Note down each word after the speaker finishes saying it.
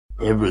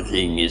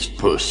Everything is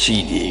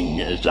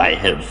proceeding as I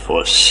have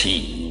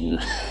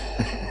foreseen.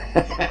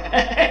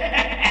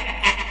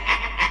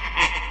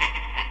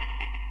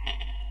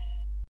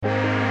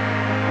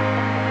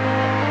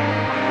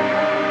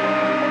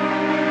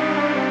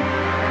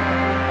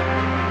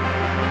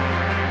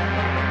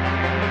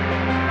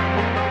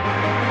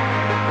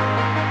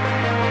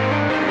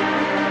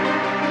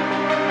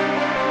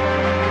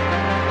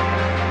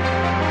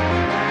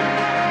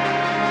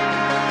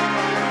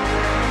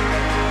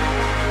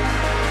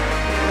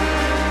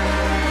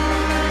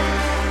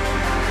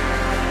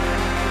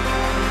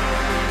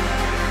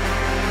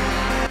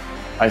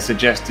 I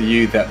suggest to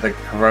you that the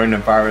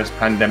coronavirus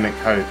pandemic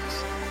hoax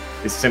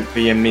is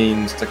simply a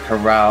means to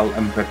corral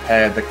and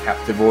prepare the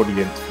captive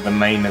audience for the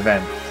main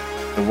event.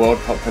 The world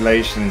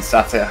population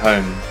sat at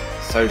home,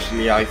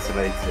 socially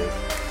isolated,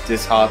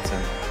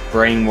 disheartened,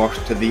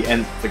 brainwashed to the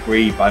nth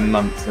degree by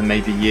months and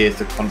maybe years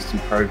of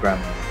constant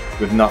programming,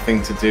 with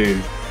nothing to do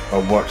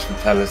but watch the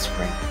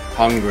telescreen,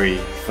 hungry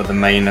for the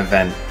main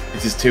event.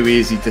 It is too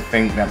easy to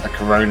think that the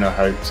corona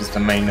hoax is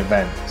the main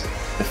event.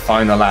 The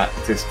final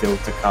act is still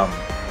to come.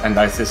 And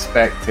I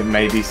suspect it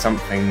may be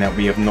something that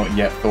we have not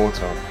yet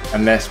thought of,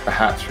 unless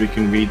perhaps we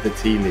can read the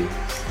tea leaves.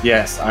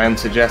 Yes, I am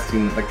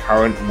suggesting that the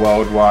current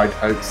worldwide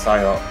hoax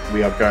psyop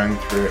we are going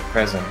through at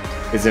present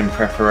is in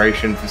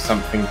preparation for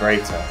something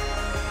greater.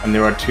 And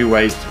there are two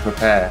ways to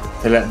prepare: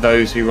 to let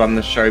those who run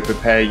the show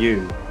prepare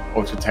you,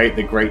 or to take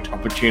the great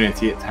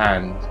opportunity at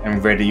hand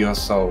and ready your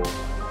soul.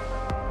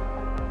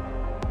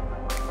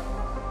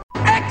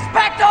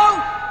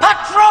 Expecto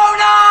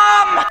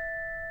Patronum!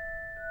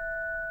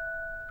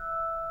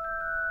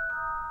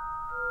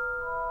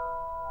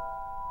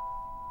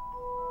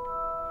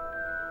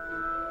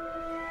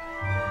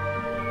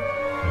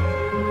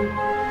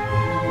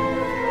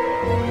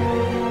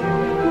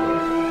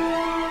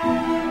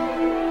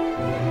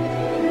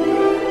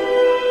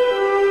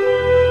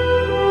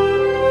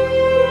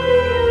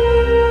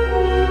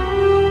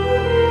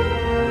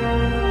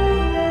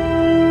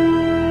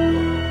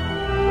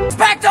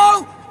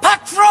 Expecto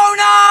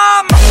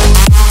Patronum!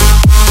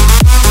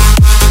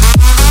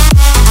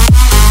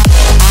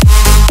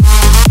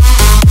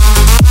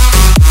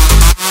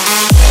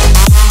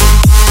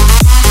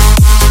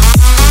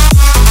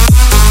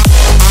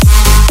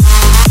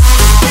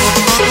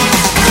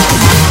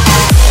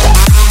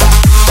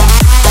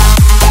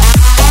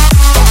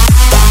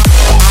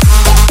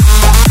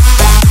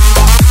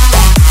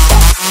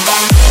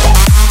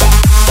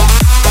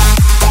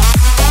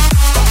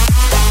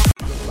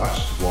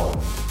 Last one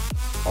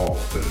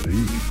of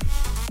Belief.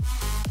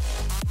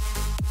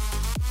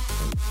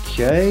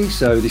 Okay,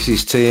 so this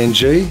is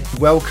TNG.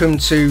 Welcome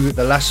to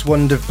the Last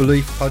Wand of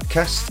Belief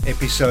podcast,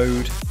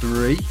 episode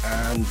 3.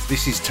 And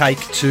this is take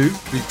 2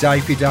 with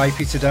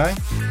Dapey today.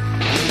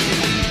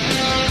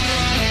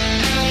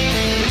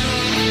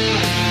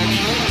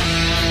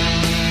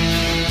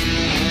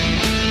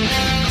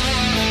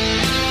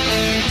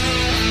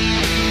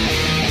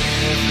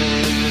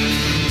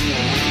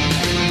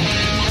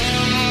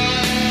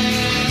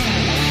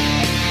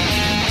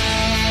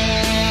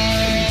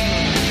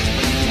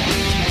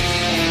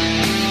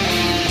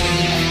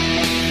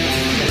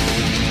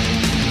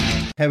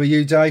 How are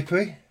you,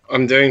 Dapey?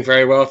 I'm doing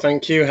very well,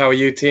 thank you. How are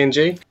you,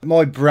 TNG?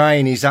 My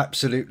brain is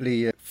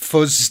absolutely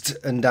fuzzed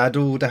and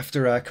addled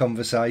after our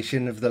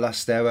conversation of the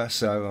last hour,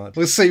 so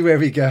we'll see where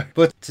we go.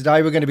 But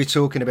today we're going to be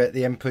talking about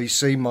the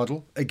NPC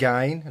model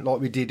again,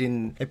 like we did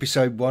in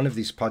episode 1 of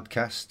this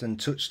podcast and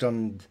touched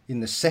on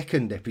in the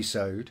second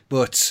episode.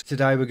 But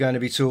today we're going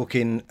to be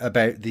talking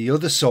about the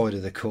other side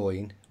of the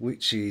coin,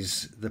 which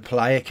is the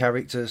player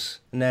characters.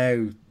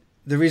 Now,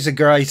 there is a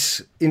great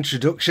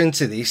introduction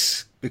to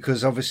this,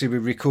 because obviously we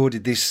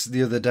recorded this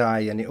the other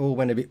day and it all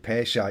went a bit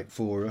pear-shaped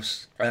for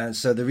us. And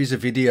so there is a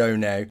video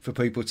now for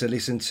people to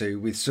listen to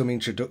with some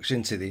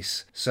introduction to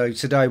this. So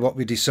today what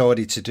we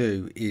decided to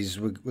do is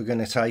we're going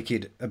to take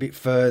it a bit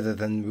further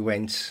than we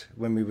went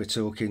when we were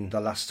talking the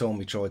last time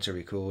we tried to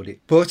record it.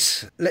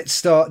 But let's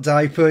start,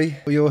 Dapey.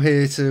 You're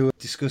here to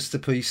discuss the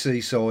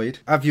PC side.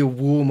 Have your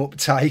warm-up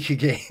take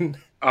again.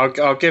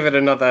 I'll give it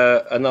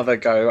another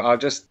go.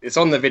 It's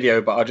on the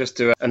video, but I'll just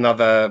do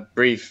another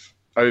brief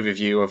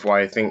overview of why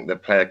I think the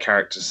player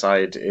character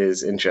side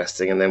is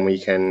interesting, and then we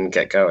can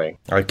get going.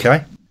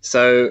 Okay.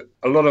 So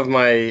a lot of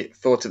my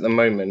thought at the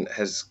moment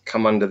has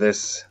come under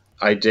this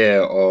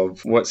idea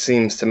of what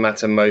seems to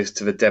matter most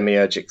to the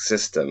demiurgic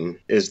system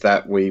is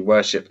that we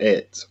worship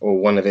it or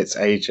one of its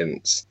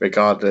agents,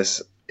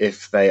 regardless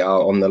if they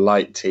are on the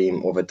light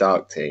team or the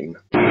dark team.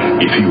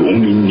 If you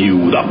only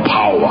knew the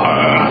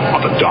power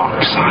of the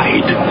dark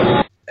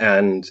side.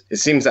 And it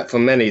seems that for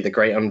many, the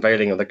great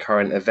unveiling of the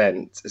current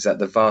event is that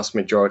the vast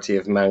majority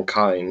of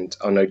mankind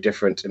are no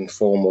different in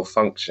form or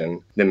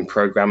function than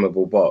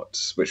programmable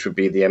bots, which would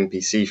be the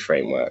NPC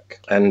framework.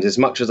 And as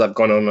much as I've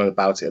gone on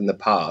about it in the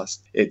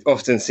past, it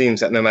often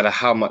seems that no matter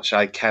how much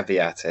I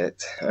caveat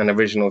it, an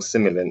original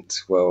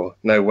simulant will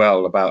know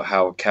well about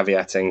how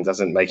caveating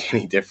doesn't make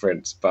any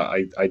difference, but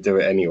I do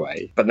it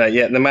anyway. But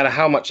no matter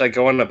how much I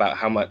go on about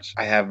how much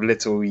I have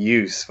little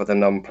use for the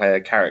non-player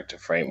character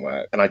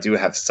framework, and I do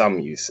have some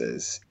uses,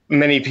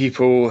 many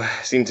people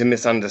seem to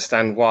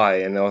misunderstand why,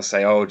 and they'll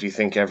say, oh, do you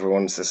think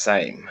everyone's the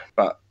same?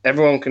 But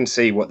everyone can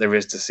see what there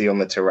is to see on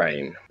the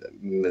terrain.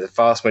 The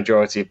vast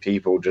majority of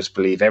people just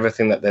believe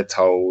everything that they're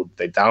told.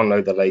 They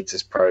download the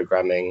latest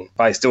programming.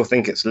 But I still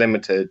think it's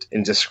limited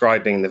in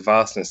describing the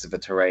vastness of the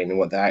terrain and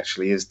what there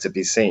actually is to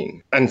be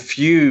seen. And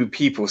few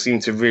people seem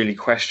to really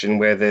question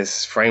where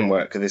this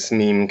framework or this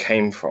meme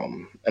came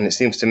from. And it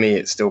seems to me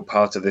it's still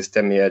part of this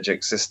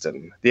demiurgic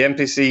system. The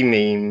NPC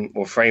meme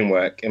or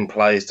framework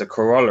implies the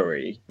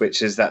corollary,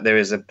 which is that there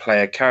is a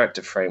player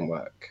character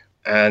framework.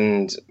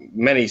 And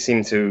many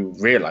seem to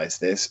realize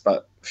this,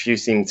 but few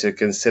seem to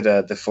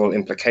consider the full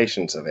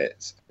implications of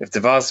it. If the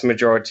vast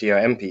majority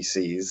are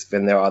NPCs,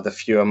 then there are the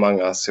few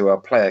among us who are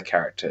player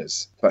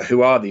characters. But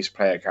who are these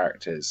player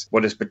characters?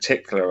 What is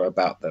particular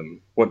about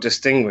them? What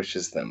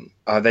distinguishes them?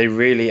 Are they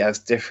really as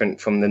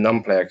different from the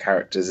non-player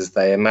characters as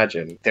they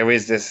imagine? There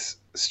is this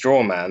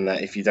straw man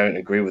that if you don't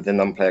agree with the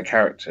non-player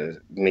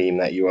character meme,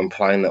 that you're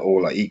implying that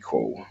all are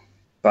equal.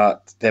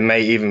 But there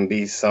may even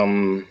be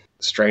some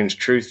strange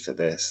truth to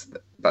this,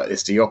 but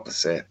it's the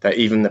opposite, that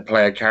even the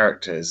player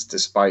characters,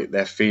 despite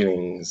their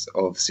feelings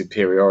of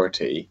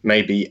superiority,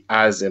 may be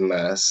as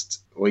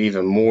immersed or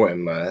even more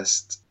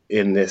immersed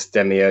in this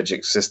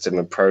demiurgic system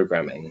of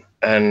programming.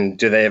 And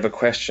do they ever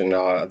question,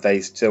 are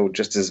they still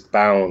just as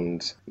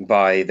bound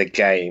by the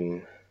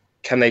game?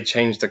 Can they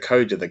change the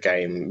code of the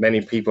game?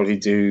 Many people who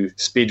do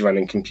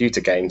speedrunning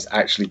computer games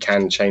actually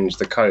can change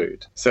the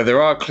code. So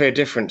there are clear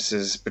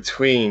differences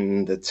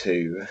between the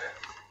two,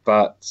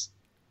 but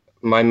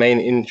my main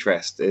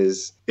interest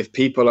is, if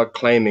people are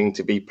claiming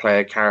to be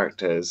player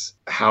characters,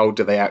 how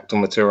do they act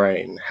on the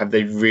terrain? Have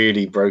they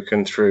really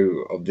broken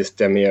through of this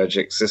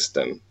demiurgic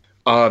system?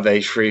 Are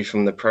they free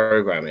from the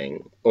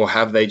programming? Or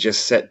have they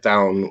just set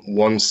down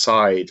one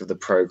side of the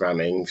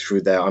programming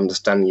through their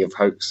understanding of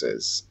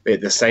hoaxes? But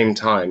at the same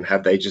time,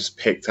 have they just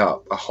picked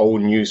up a whole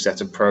new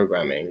set of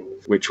programming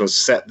which was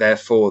set there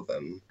for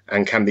them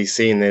and can be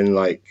seen in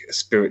like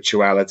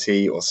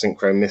spirituality or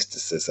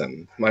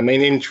synchromysticism? My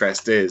main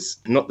interest is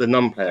not the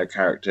non-player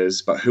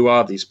characters, but who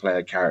are these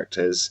player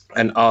characters,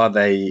 and are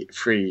they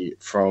free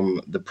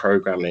from the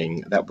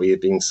programming that we are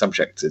being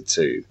subjected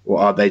to? Or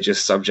are they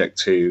just subject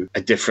to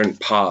a different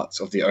part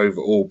of the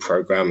overall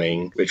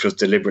programming which was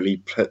deliberately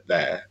put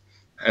there?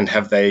 And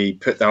have they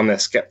put down their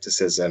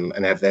skepticism,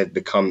 and have they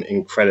become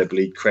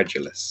incredibly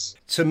credulous?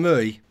 To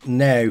me,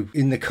 now,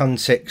 in the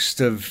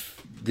context of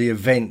the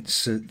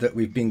events that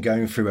we've been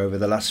going through over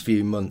the last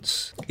few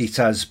months, it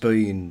has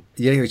been,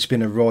 it's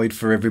been a ride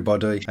for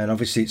everybody, and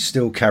obviously it's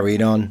still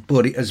carrying on,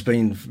 but it has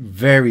been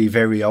very,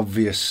 very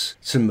obvious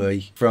to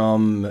me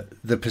from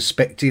the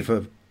perspective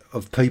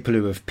of people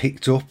who have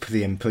picked up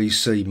the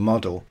NPC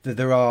model that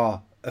there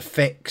are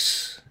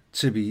effects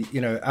to be,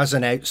 as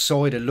an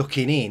outsider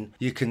looking in,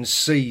 you can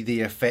see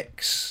the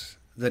effects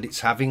that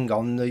it's having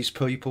on these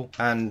people.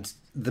 And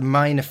the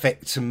main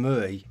effect to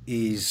me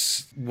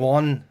is,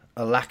 one,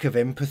 a lack of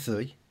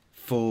empathy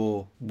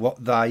for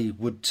what they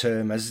would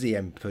term as the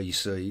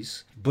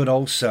NPCs, but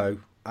also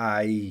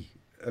a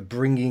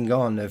bringing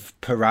on of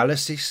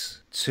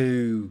paralysis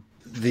to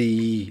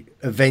the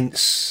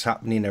events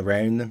happening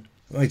around them.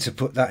 To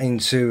put that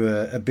into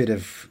a bit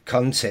of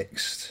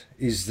context,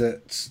 is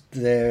that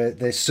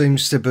there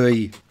seems to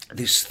be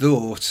this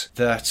thought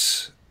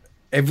that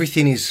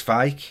everything is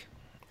fake,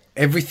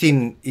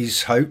 everything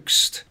is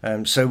hoaxed.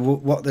 So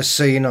what they're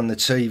seeing on the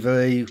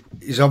TV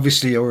is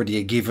obviously already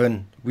a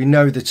given. We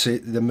know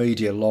that the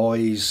media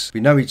lies, we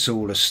know it's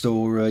all a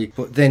story,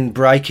 but then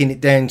breaking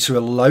it down to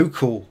a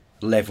local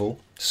level,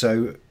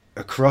 so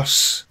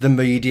across the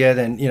media,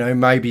 then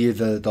maybe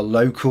the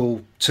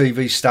local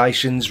TV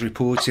stations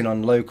reporting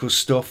on local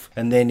stuff,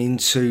 and then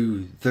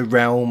into the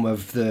realm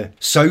of the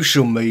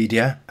social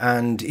media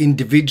and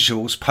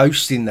individuals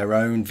posting their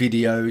own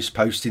videos,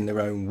 posting their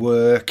own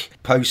work,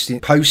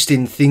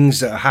 posting things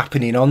that are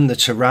happening on the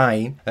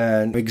terrain.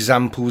 And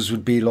examples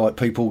would be like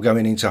people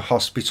going into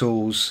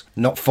hospitals,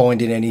 not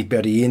finding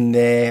anybody in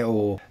there,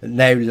 or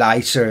now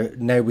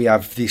we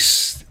have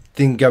this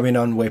thing going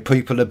on where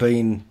people are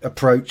being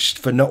approached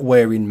for not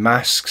wearing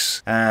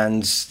masks,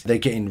 and they're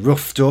getting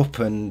roughed up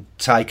and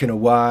taken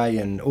away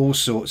and all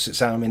sorts of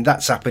stuff. I mean,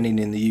 that's happening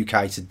in the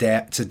UK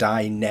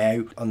today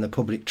now on the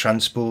public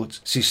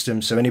transport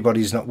system. So anybody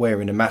who's not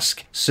wearing a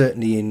mask,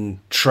 certainly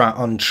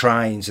on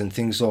trains and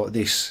things like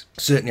this,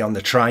 certainly on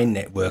the train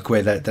network,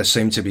 where they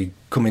seem to be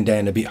coming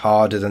down a bit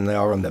harder than they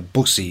are on the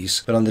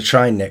buses, but on the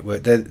train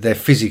network they're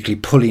physically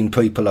pulling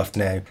people off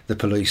now, the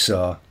police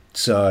are.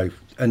 So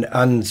And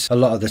a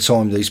lot of the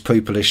time these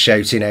people are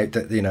shouting out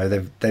that, you know,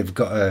 they've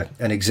got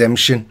an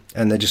exemption,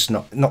 and they're just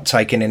not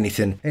taking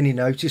any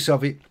notice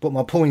of it. But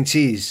my point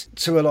is,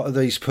 to a lot of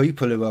these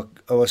people who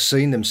are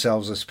seeing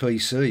themselves as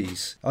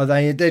PCs,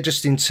 they're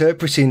just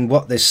interpreting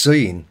what they're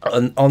seeing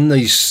on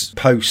these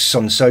posts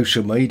on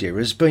social media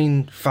as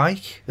being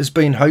fake, as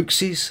being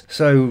hoaxes.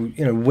 So,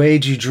 you know, where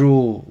do you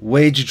draw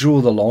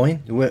the line?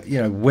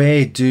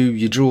 Where do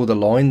you draw the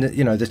line? That,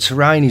 you know, the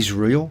terrain is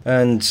real,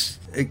 and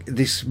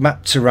this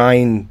map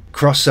terrain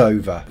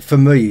crossover for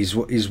me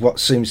is what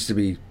seems to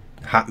be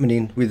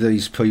happening with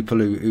these people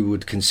who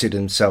would consider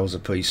themselves a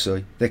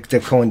PC.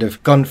 They've kind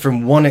of gone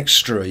from one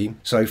extreme,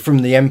 so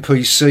from the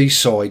NPC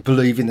side,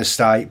 believe in the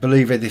state,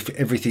 believe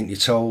everything you're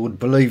told,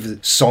 believe the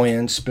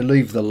science,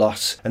 believe the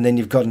lot, and then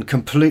you've gone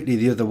completely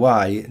the other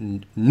way,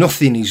 and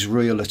nothing is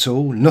real at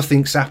all,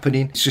 nothing's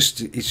happening, it's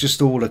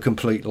just all a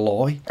complete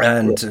lie.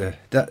 And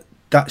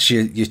that's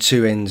your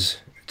two ends,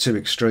 two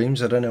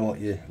extremes. I don't know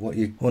what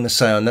you want to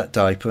say on that,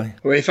 Dapey.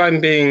 Well, if I'm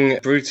being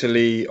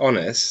brutally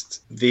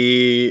honest,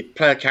 the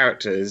player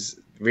characters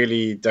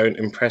really don't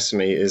impress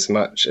me as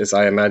much as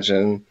I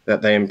imagine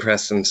that they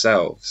impress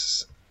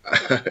themselves.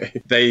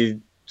 They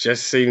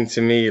just seem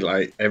to me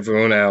like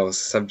everyone else,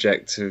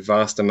 subject to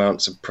vast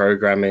amounts of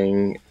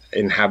programming,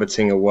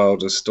 inhabiting a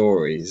world of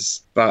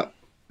stories, but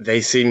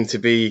they seem to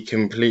be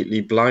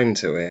completely blind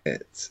to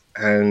it,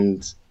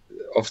 and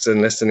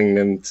often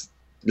listening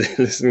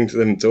to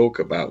them talk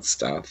about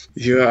stuff,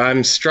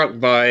 I'm struck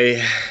by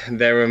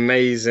their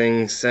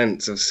amazing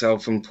sense of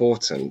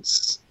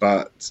self-importance,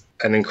 but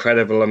an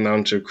incredible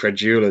amount of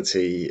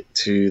credulity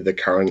to the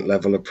current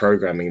level of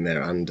programming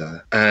they're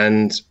under.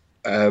 And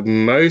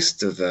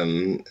most of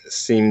them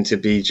seem to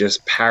be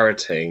just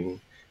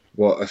parroting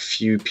what a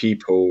few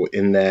people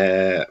in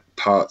their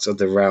parts of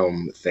the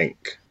realm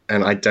think.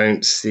 And I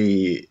don't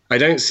see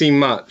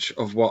much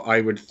of what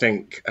I would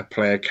think a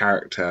player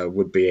character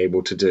would be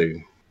able to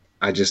do.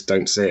 I just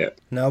don't see it.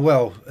 No,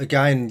 well,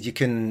 again, you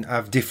can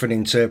have different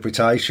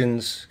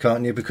interpretations,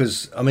 can't you?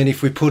 Because, I mean,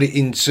 if we put it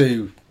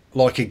into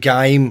like a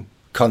game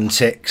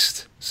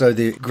context, so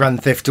the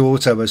Grand Theft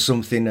Auto or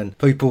something, and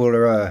people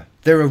are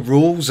there are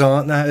rules,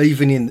 aren't there?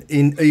 Even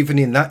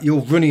in that,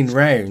 you're running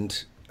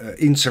round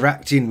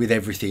interacting with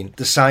everything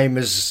the same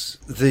as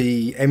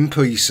the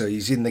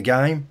NPCs in the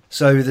game.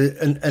 So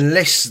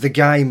unless the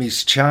game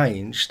is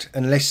changed,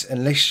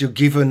 unless you're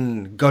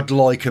given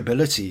godlike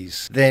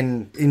abilities,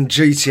 then in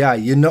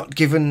GTA you're not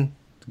given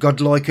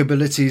godlike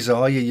abilities,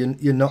 are you?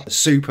 You're not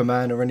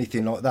Superman or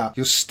anything like that.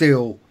 You're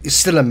still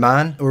a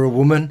man or a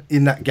woman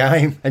in that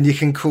game, and you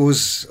can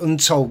cause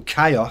untold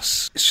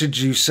chaos should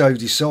you so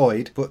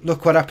decide. But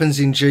look what happens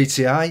in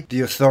GTA.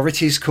 The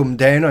authorities come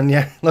down on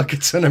you like a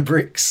ton of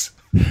bricks.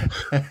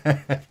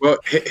 Well,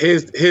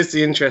 here's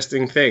the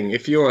interesting thing.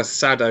 If you're a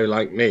sado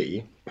like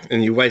me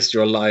and you waste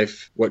your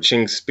life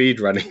watching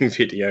speedrunning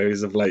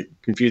videos of like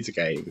computer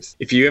games,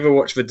 if you ever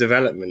watch the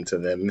development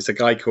of them, it's a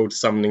guy called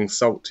Summoning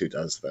Salt who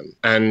does them.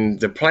 And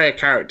the player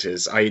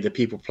characters, i.e. the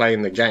people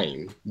playing the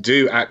game,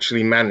 do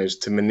actually manage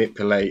to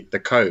manipulate the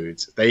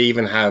code. They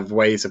even have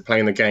ways of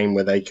playing the game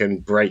where they can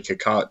break a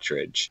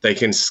cartridge. They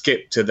can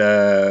skip to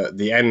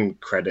the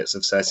end credits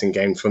of certain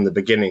games from the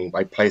beginning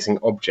by placing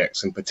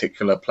objects in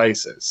particular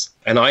places.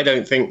 And I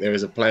don't think there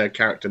is a player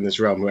character in this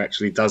realm who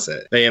actually does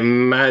it. They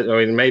imagine, I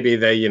mean, maybe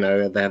they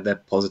have their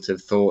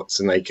positive thoughts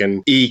and they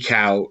can eke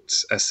out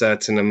a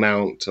certain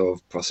amount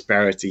of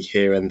prosperity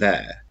here and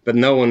there. But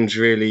no one's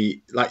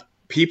really, like,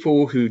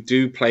 people who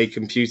do play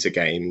computer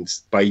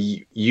games, by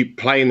you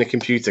playing the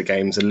computer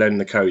games and learning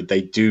the code,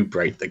 they do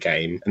break the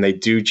game and they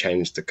do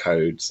change the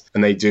codes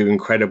and they do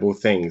incredible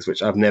things,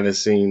 which I've never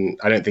seen.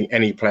 I don't think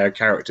any player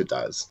character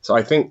does. So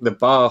I think the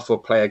bar for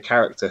player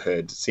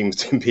characterhood seems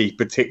to be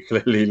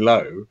particularly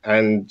low.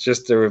 And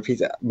just to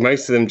repeat it,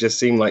 most of them just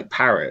seem like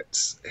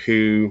parrots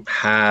who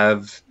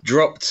have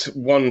dropped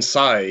one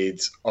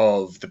side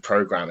of the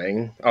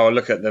programming. Oh,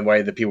 look at the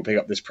way that people pick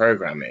up this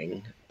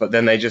programming. But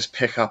then they just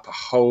pick up a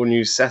whole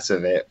new set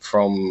of it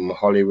from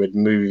Hollywood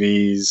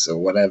movies or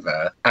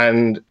whatever.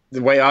 And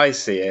the way I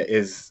see it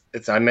is,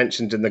 as I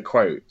mentioned in the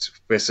quote,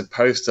 we're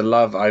supposed to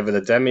love either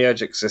the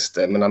demiurgic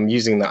system, and I'm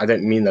using that, I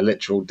don't mean the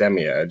literal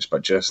demiurge,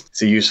 but just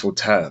it's a useful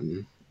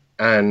term,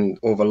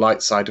 or the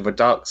light side or the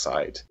dark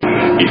side.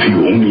 If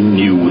you only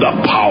knew the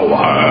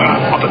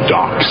power of the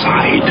dark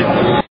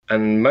side.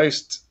 And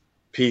most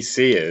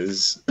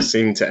PCers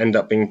seem to end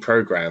up being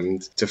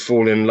programmed to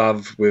fall in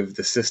love with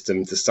the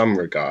system to some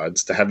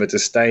regards, to have a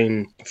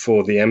disdain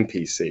for the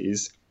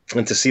NPCs,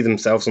 and to see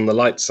themselves on the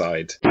light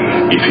side.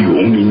 If you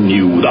only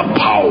knew the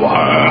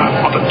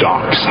power of the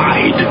dark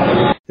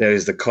side.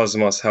 There's the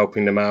cosmos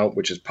helping them out,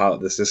 which is part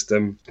of the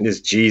system.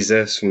 There's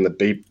Jesus from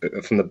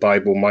the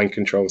Bible mind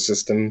control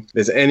system.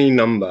 There's any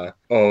number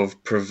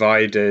of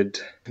provided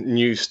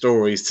new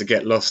stories to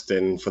get lost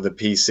in for the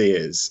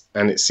PCers,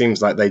 and it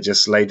seems like they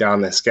just lay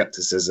down their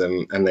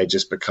skepticism and they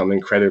just become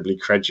incredibly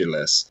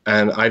credulous.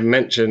 And I've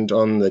mentioned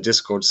on the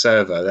Discord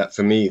server that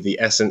for me, the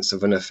essence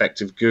of an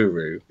effective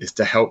guru is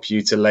to help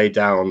you to lay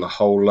down a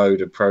whole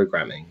load of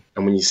programming.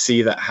 And when you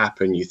see that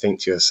happen, you think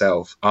to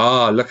yourself,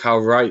 look how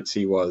right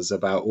he was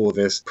about all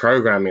this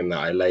programming that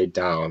I laid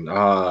down.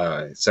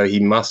 So he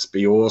must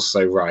be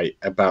also right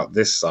about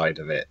this side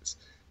of it.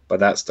 But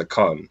that's the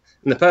con.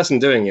 And the person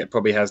doing it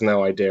probably has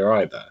no idea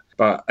either.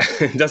 But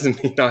it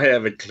doesn't mean I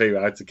have a clue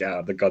how to get out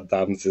of the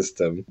goddamn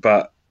system.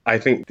 But I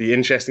think the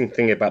interesting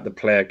thing about the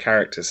player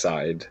character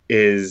side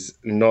is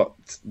not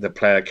the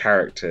player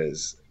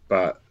characters,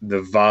 but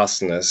the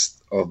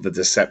vastness of the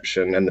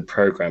deception and the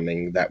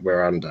programming that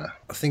we're under.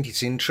 I think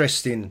it's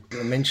interesting.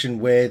 I mentioned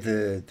where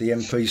the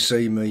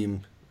NPC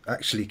meme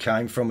actually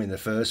came from in the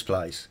first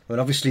place. And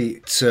obviously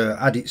it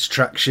had its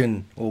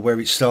traction, or where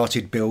it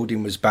started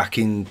building, was back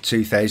in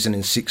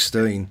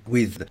 2016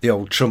 with the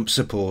old Trump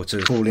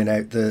supporters calling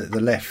out the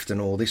left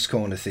and all this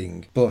kind of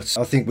thing. But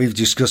I think we've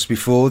discussed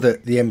before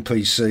that the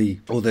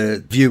NPC, or the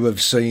view of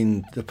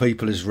seeing the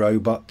people as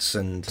robots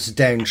and as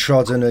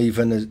downtrodden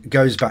even,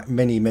 goes back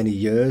many, many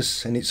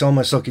years. And it's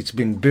almost like it's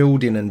been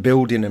building and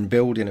building and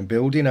building and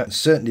building, and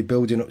certainly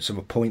building up to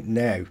a point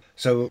now.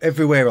 So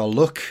everywhere I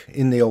look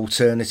in the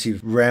alternative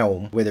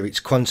realm, whether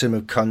it's Quantum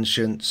of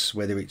Conscience,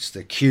 whether it's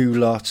the Q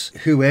lot,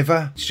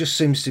 whoever, it just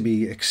seems to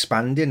be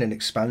expanding and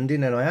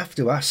expanding. And I have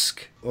to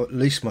ask, or at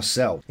least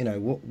myself,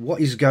 what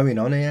is going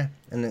on here?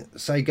 And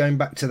say, going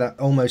back to that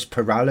almost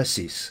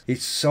paralysis,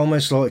 it's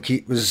almost like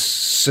it was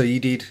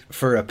seeded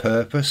for a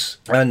purpose.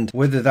 And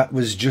whether that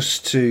was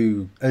just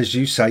to, as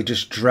you say,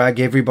 just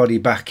drag everybody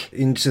back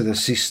into the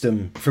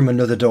system from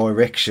another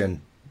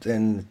direction,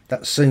 then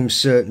that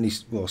certainly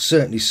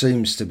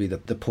seems to be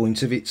the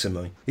point of it to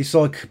me. It's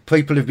like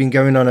people have been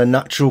going on a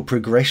natural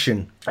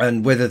progression,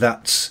 and whether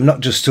that's, I'm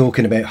not just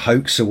talking about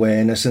hoax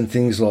awareness and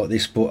things like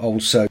this, but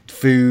also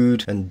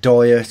food and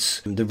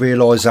diet, and the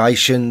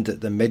realisation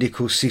that the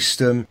medical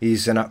system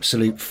is an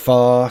absolute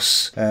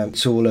farce.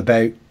 It's all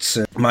about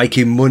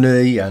making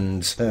money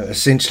and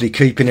essentially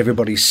keeping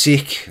everybody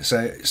sick.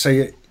 So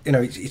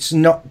it's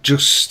not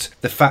just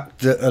the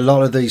fact that a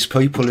lot of these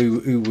people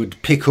who would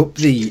pick up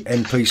the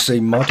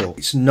NPC model,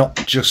 it's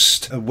not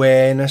just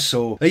awareness,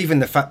 or even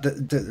the fact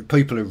that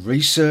people are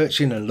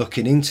researching and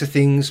looking into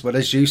things. But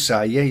as you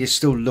say, you're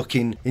still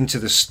looking into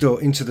the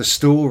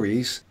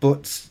stories,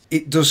 but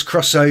it does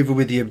cross over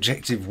with the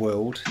objective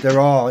world. There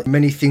are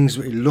many things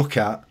we look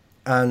at,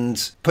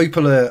 and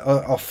people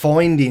are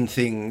finding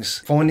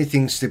things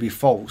to be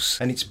false,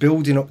 and it's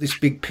building up this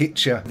big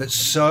picture that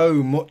so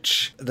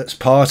much that's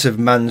part of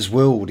man's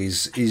world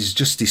is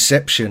just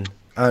deception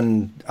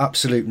and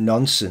absolute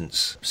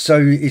nonsense.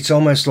 So it's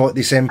almost like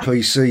this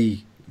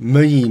NPC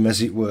meme,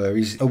 as it were,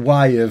 is a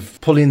way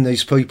of pulling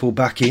these people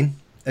back in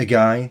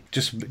again,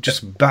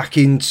 just back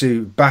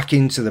into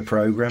the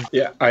program.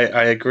 Yeah,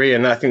 I agree,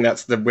 and I think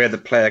that's where the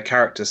player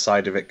character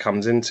side of it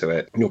comes into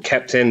it. You're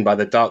kept in by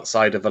the dark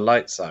side of the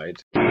light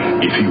side.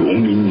 If you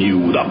only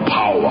knew the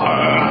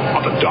power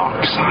of the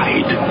dark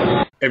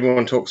side.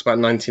 Everyone talks about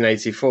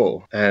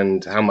 1984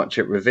 and how much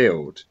it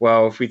revealed.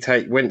 Well, if we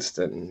take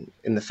Winston,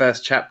 in the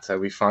first chapter,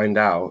 we find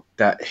out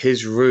that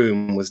his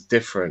room was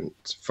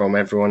different from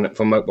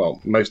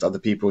most other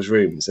people's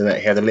rooms, and that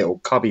he had a little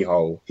cubby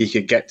hole he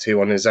could get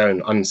to on his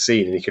own,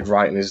 unseen, and he could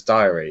write in his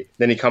diary.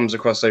 Then he comes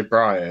across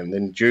O'Brien,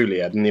 then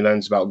Julia, and he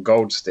learns about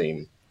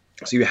Goldstein.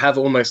 So you have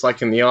almost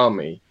like in the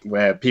army,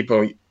 where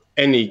people,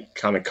 any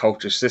kind of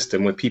culture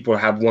system, where people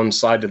have one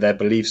side of their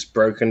beliefs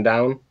broken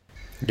down.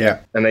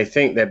 Yeah. And they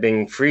think they're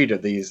being freed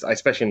of these,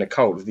 especially in the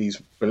cult, of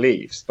these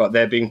beliefs, but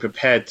they're being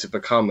prepared to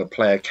become a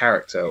player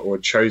character or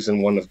a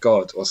chosen one of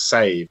God or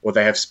saved, or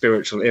they have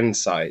spiritual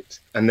insight.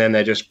 And then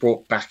they're just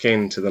brought back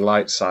into the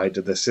light side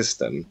of the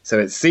system. So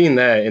it's seen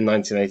there in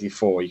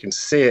 1984. You can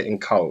see it in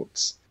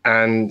cults.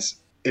 And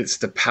it's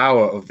the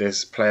power of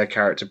this player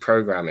character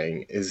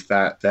programming is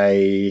that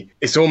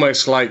it's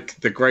almost like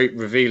the great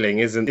revealing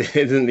isn't the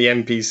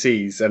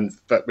NPCs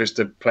but which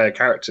the player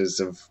characters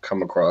have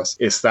come across.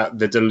 It's that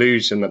the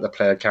delusion that the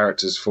player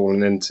characters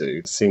fallen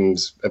into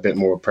seems a bit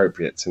more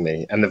appropriate to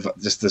me, and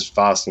just this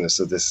vastness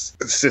of this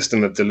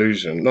system of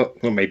delusion,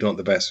 maybe not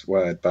the best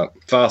word, but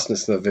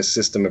vastness of this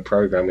system of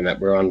programming that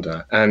we're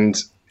under. And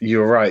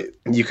you're right,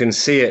 you can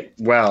see it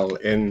well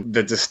in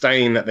the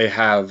disdain that they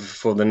have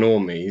for the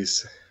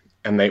normies.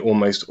 And they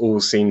almost all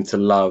seem to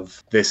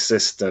love this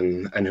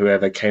system and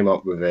whoever came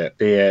up with it,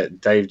 be it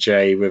Dave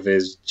J with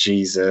his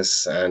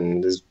Jesus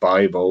and his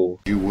Bible.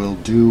 You will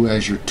do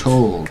as you're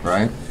told,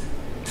 right?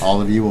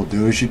 All of you will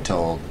do as you're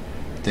told.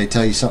 They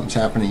tell you something's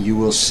happening, you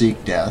will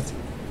seek death.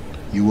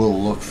 You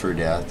will look for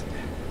death.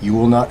 You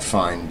will not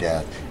find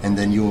death. And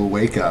then you will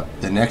wake up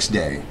the next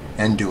day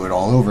and do it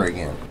all over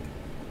again.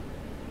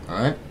 All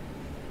right?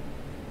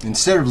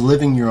 Instead of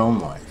living your own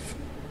life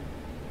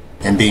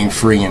and being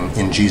free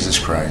in Jesus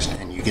Christ,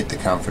 and you get the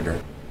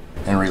Comforter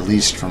and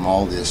released from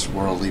all this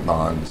worldly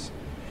bonds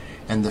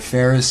And the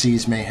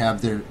Pharisees may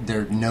have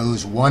their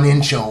nose 1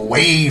 inch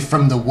away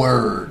from the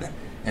word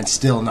and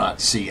still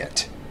not see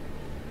it.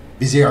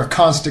 Because they are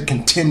constant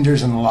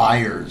contenders and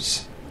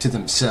liars to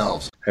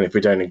themselves. And if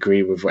we don't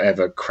agree with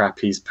whatever crap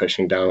he's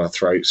pushing down our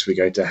throats, we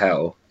go to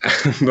hell.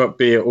 But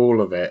be it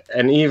all of it.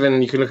 And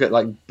even you can look at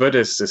like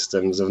Buddhist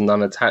systems of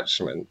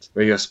non-attachment,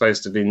 where you're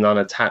supposed to be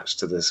non-attached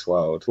to this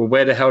world. Well,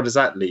 where the hell does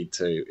that lead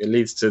to? It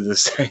leads to the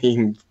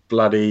same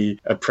bloody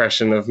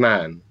oppression of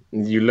man.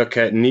 You look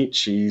at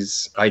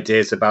Nietzsche's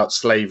ideas about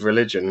slave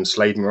religion and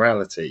slave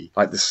morality.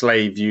 Like the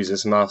slave views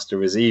his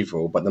master as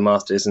evil, but the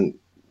master isn't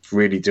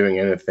really doing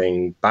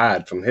anything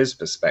bad from his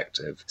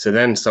perspective. So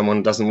then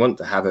someone doesn't want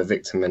to have a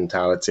victim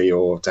mentality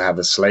or to have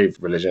a slave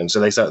religion.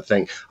 So they start to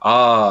think,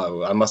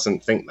 I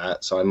mustn't think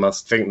that. So I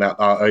must think that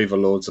our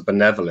overlords are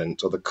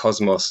benevolent, or the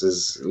cosmos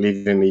is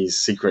leaving these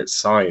secret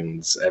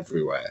signs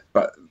everywhere.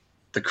 But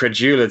the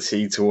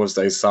credulity towards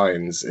those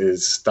signs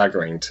is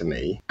staggering to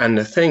me. And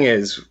the thing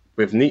is,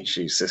 with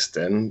Nietzsche's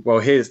system, well,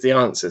 here's the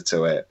answer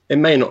to it. It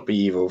may not be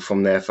evil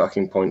from their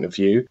fucking point of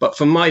view, but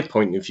from my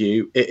point of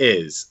view, it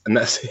is. And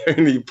that's the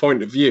only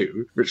point of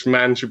view which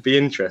man should be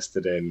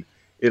interested in.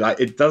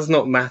 It does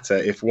not matter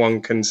if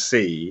one can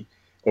see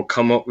or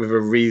come up with a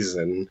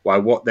reason why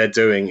what they're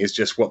doing is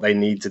just what they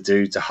need to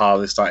do to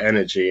harvest our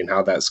energy and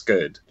how that's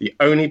good. The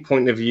only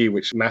point of view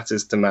which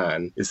matters to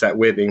man is that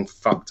we're being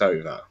fucked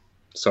over.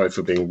 Sorry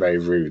for being very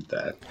rude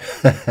there.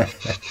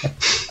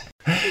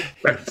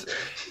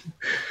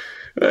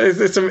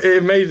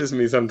 It amazes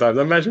me sometimes.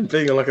 Imagine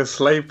being on like a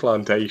slave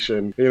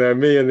plantation,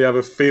 me and the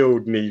other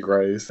field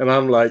Negroes, and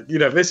I'm like,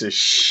 this is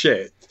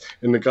shit.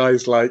 And the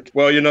guy's like,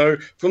 well,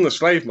 from the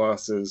slave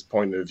master's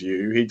point of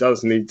view, he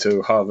does need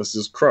to harvest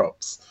his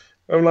crops.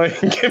 I'm like,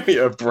 give me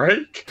a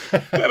break.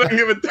 I don't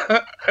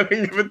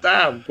give a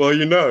damn. Well,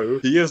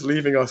 he is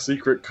leaving our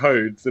secret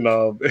codes in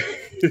our...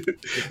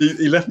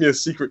 he left me a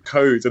secret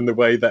code in the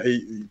way that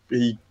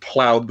he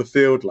ploughed the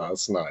field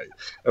last night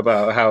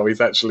about how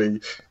he's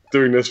actually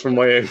doing this for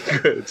my own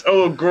good.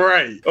 Oh,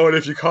 great. Oh, and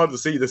if you can't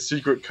see the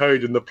secret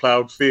code in the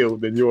ploughed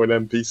field, then you're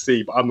an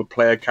NPC, but I'm a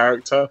player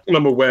character, and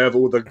I'm aware of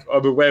all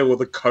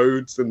the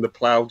codes in the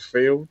ploughed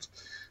field.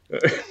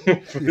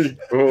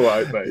 All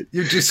right, mate.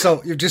 You've just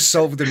solved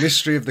the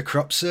mystery of the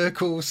crop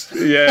circles.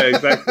 Yeah,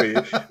 exactly.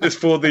 It's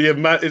for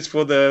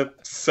the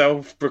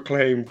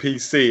self-proclaimed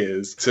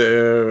PCers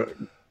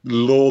to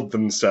lord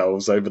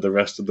themselves over the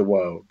rest of the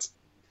world.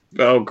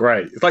 Oh,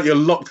 great. It's like you're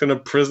locked in a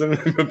prison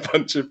with a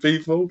bunch of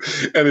people,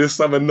 and there's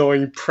some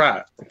annoying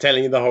prat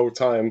telling you the whole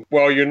time,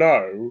 well,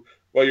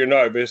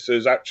 this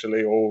is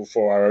actually all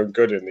for our own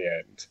good in the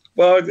end.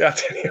 Well, I'm going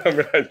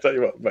to tell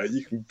you what, mate,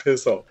 you can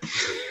piss off.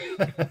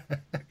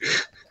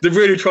 They're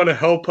really trying to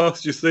help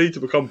us, you see, to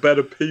become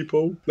better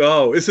people.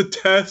 No, it's a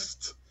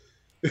test.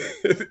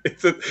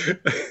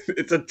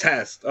 It's a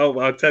test. Oh,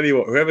 well, I'll tell you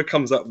what, whoever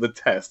comes up with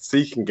the tests,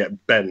 he can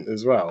get bent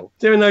as well.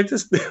 Do you ever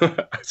notice?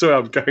 Sorry,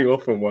 I'm going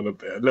off on one a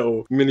bit, a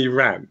little mini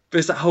rant. But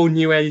it's that whole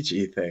new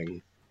agey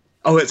thing.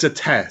 Oh, it's a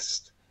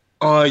test.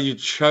 Oh, you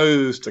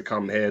chose to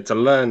come here to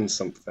learn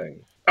something.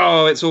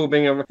 Oh, it's all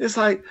being... It's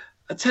like,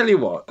 I tell you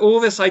what, all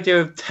this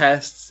idea of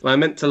tests, I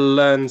meant to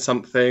learn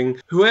something,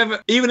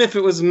 whoever, even if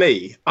it was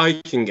me,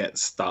 I can get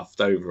stuffed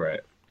over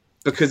it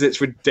because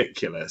it's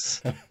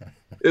ridiculous.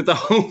 The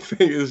whole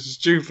thing is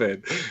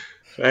stupid.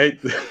 I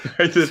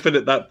hate to put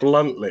it that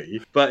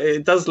bluntly, but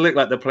it does look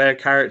like the player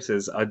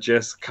characters are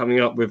just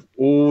coming up with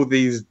all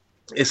these...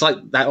 It's like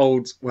that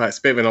it's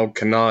a bit of an old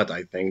canard,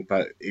 I think,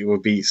 but it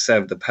would be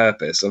serve the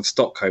purpose of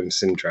Stockholm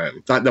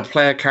Syndrome. Like the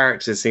player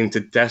characters seem to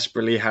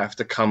desperately have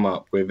to come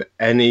up with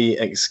any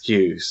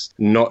excuse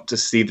not to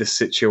see the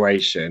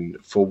situation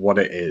for what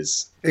it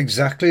is.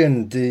 Exactly,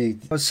 and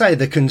I'd say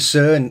the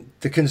concern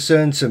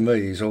to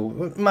me is,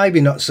 or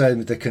maybe not so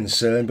the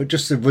concern, but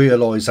just the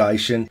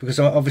realisation, because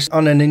obviously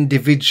on an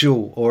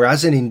individual, or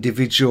as an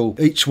individual,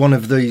 each one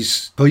of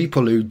these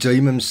people who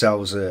deem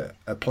themselves a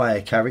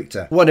player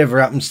character, whatever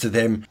happens to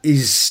them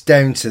is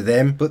down to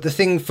them. But the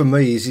thing for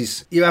me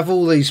is you have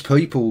all these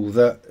people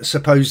that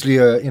supposedly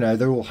are,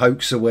 they're all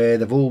hoax aware,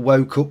 they've all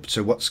woke up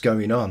to what's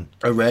going on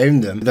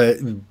around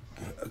them.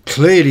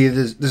 Clearly,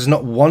 there's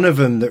not one of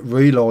them that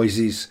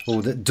realises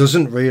or that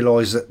doesn't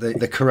realise that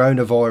the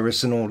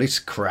coronavirus and all this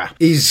crap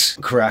is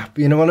crap.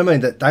 You know what I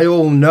mean? That they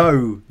all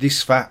know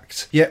this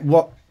fact. Yet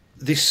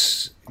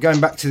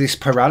going back to this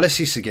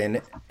paralysis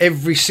again,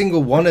 every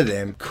single one of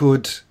them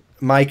could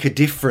make a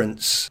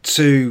difference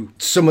to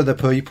some of the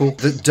people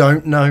that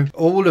don't know.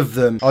 All of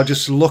them are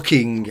just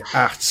looking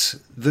at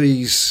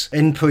these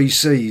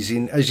NPCs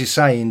in, as you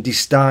say, in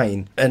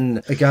disdain.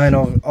 And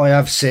again, I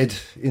have said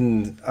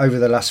over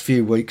the last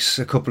few weeks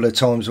a couple of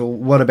times, well,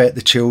 what about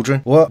the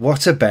children?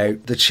 What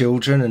about the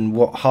children and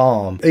what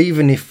harm?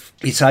 Even if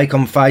you take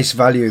on face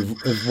value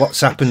of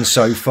what's happened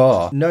so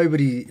far,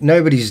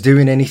 nobody's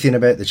doing anything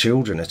about the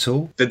children at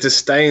all. The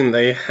disdain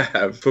they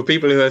have for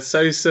people who are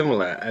so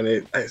similar,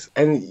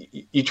 and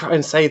you try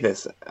and say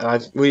this,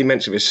 and we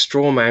mentioned this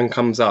straw man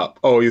comes up.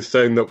 Oh, you're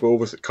saying that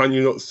can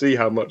you not see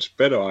how much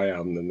better I am?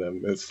 around in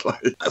them. It's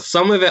like,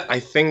 some of it I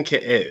think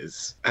it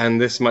is,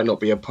 and this might not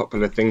be a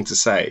popular thing to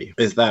say,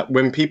 is that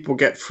when people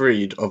get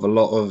freed of a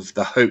lot of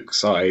the hoax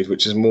side,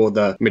 which is more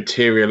the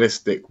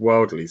materialistic,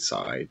 worldly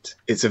side,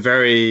 it's a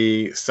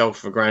very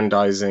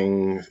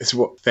self-aggrandizing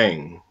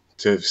thing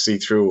to see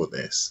through all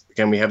this.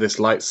 Again, we have this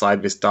light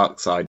side, this dark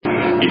side.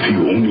 If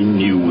you only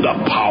knew the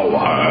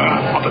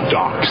power of the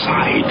dark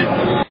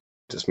side.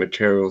 This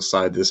material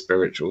side, the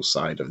spiritual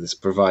side of this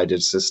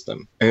provided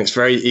system. And it's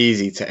very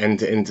easy to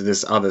enter into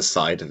this other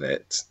side of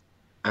it.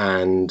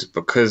 And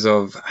because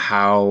of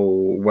how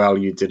well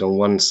you did on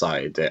one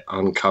side at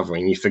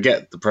uncovering, you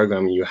forget the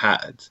program you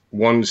had.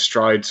 One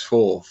strides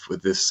forth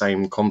with this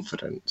same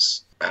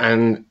confidence.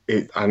 And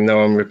I know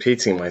I'm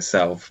repeating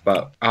myself,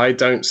 but I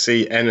don't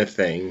see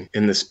anything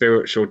in the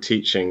spiritual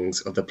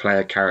teachings of the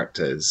player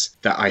characters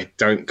that I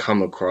don't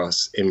come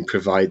across in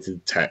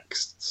provided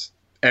texts.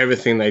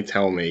 Everything they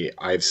tell me,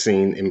 I've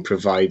seen in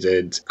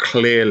provided,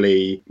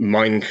 clearly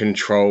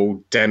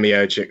mind-controlled,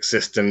 demiurgic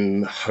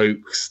system,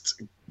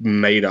 hoaxed,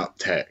 made-up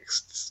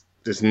texts.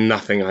 There's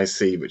nothing I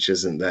see which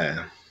isn't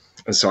there.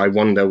 And so I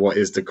wonder what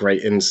is the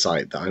great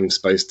insight that I'm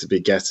supposed to be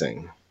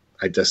getting.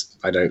 I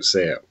don't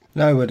see it.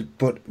 No,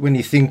 but when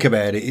you think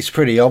about it, it's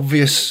pretty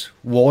obvious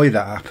why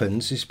that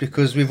happens. It's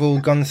because we've all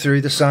gone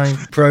through the same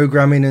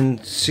programming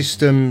and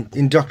system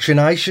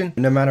indoctrination.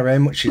 No matter how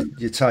much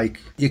you take,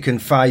 you can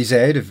phase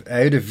out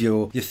of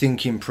your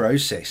thinking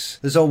process.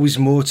 There's always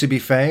more to be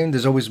found.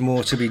 There's always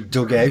more to be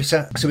dug out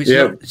at. So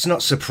it's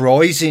not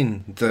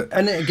surprising that.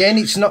 And again,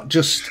 it's not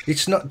just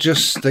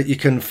that you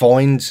can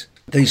find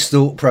these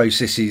thought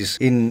processes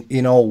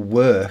in old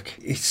work.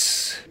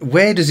 It's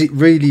where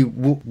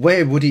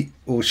would it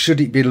or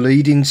should it be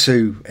leading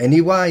to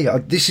anyway?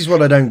 This is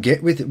what I don't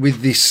get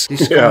with this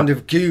kind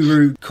of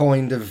guru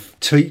kind of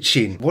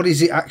teaching. What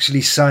is it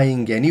actually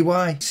saying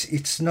anyway?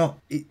 It's not.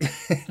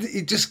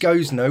 It just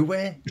goes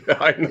nowhere.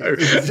 I know.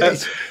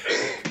 There's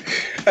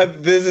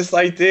this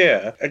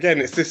idea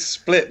again. It's this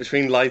split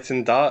between light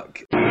and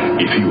dark.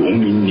 If you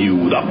only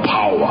knew the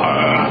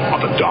power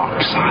of the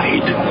dark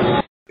side.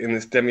 In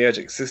this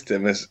demiurgic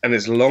system, and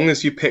as long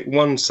as you pick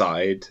one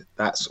side,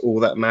 that's all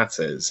that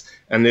matters.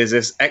 And there's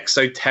this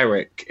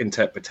exoteric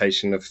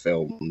interpretation of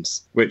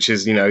films, which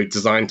is,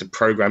 designed to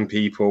program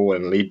people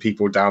and lead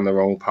people down the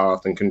wrong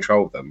path and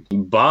control them.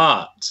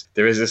 But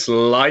there is this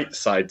light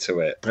side to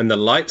it, and the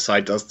light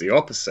side does the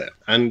opposite.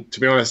 And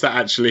to be honest, that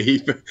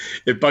actually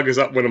it buggers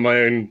up one of my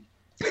own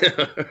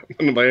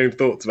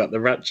thoughts about the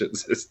ratchet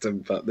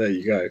system, but there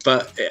you go.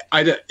 But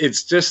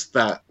it's just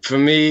that for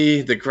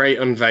me, the great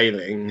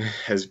unveiling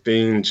has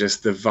been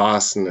just the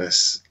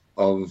vastness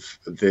of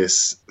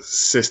this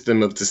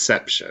system of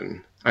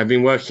deception. I've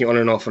been working on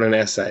and off on an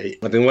essay.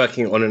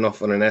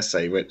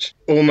 Which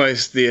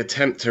almost the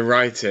attempt to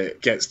write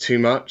it gets too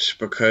much,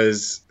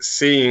 because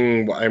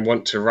seeing what I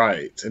want to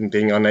write and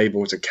being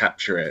unable to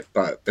capture it.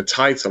 But the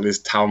title is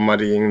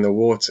Talmudding the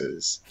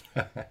Waters.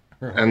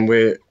 And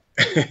we're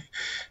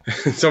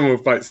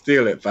someone might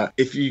steal it, but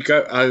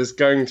I was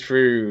going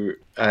through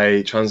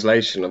a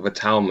translation of a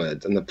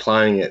Talmud and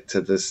applying it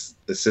to the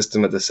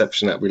system of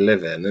deception that we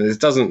live in. And it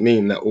doesn't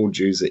mean that all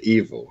Jews are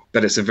evil,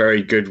 but it's a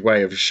very good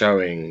way of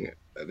showing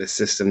the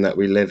system that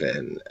we live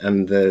in.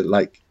 And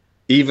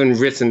even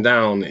written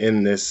down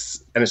in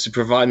this, and it's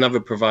another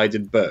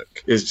provided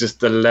book, is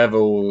just the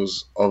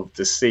levels of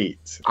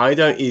deceit. I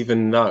don't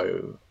even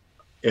know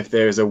if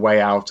there is a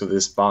way out of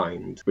this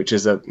bind, which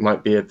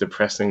might be a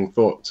depressing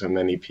thought to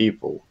many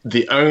people.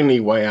 The only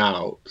way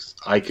out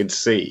I could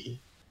see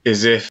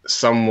is if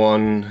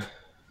someone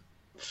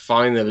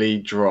finally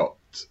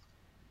dropped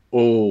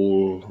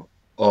all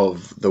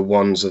of the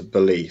wands of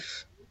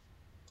belief,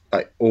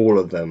 like all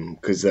of them,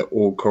 because they're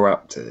all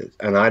corrupted.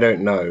 And I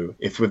don't know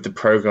if with the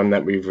program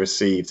that we've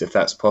received, if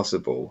that's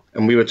possible.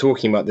 And we were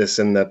talking about this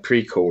in the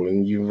pre-call,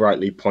 and you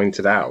rightly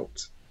pointed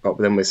out, but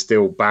then we're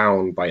still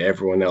bound by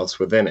everyone else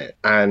within it.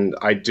 And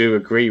I do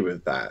agree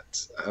with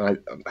that.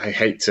 I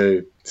hate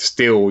to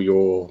steal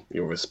your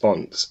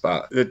response,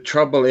 but the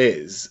trouble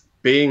is,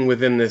 being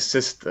within this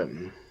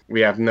system, we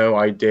have no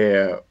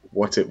idea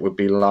what it would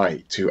be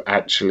like to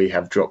actually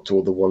have dropped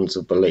all the wands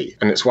of belief.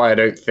 And it's why I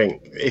don't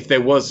think, if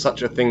there was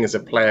such a thing as a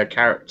player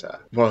character,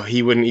 well,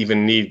 he wouldn't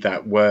even need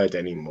that word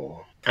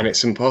anymore. And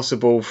it's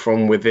impossible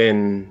from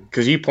within,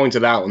 because you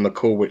pointed out on the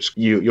call, which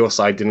your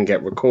side didn't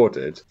get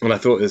recorded. And I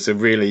thought it's a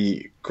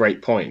really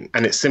great point.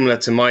 And it's similar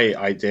to my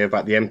idea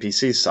about the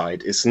NPC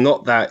side. It's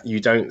not that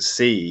you don't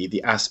see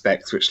the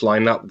aspects which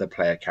line up with the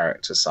player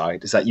character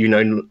side. It's that you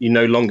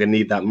no longer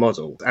need that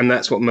model. And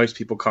that's what most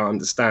people can't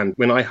understand.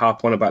 When I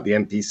harp on about the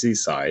NPC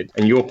side,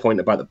 and your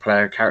point about the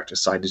player character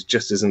side is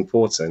just as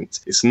important.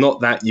 It's not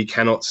that you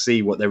cannot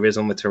see what there is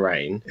on the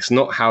terrain. It's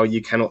not how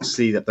you cannot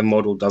see that the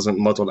model doesn't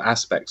model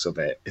aspects of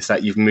it. It's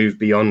that you've moved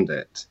beyond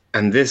it.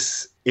 And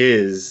this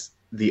is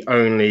the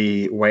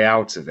only way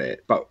out of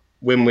it. But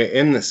when we're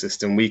in the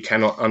system, we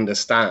cannot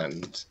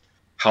understand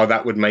how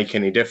that would make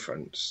any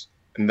difference.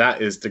 And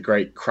that is the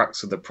great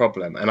crux of the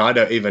problem. And I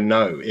don't even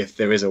know if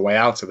there is a way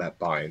out of that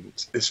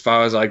bind. As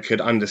far as I could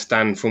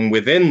understand from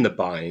within the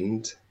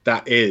bind,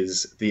 that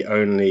is the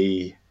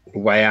only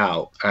way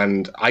out.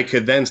 And I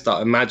could then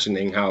start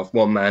imagining how if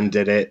one man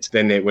did it,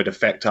 then it would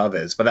affect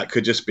others. But that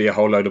could just be a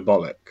whole load of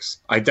bollocks.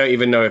 I don't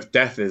even know if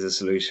death is a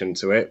solution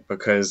to it,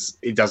 because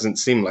it doesn't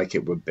seem like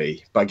it would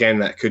be. But again,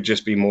 that could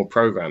just be more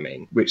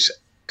programming, which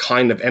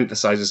kind of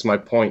emphasizes my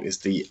point, is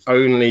the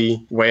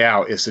only way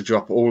out is to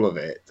drop all of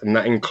it. And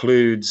that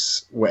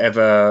includes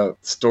whatever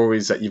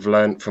stories that you've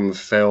learned from a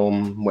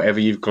film, whatever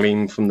you've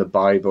gleaned from the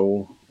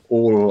Bible,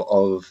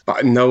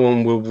 but no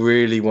one will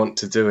really want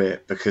to do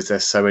it because they're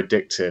so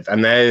addictive.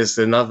 And there's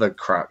another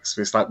crux.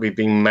 It's like we've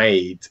been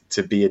made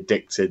to be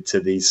addicted to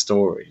these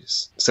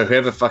stories. So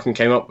whoever fucking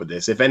came up with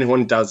this, if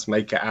anyone does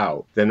make it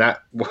out, then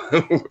that,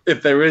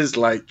 if there is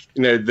like,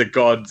 you know, the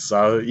gods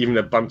or even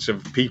a bunch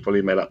of people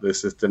who made up this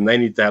system, they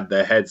need to have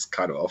their heads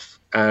cut off.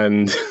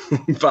 And,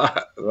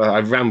 but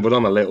I've rambled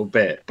on a little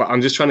bit, but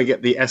I'm just trying to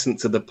get the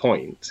essence of the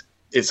point.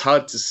 It's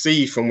hard to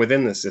see from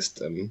within the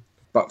system.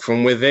 But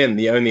from within,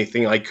 the only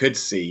thing I could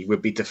see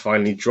would be to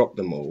finally drop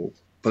them all.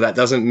 But that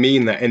doesn't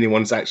mean that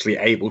anyone's actually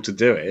able to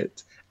do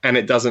it. And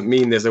it doesn't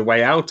mean there's a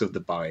way out of the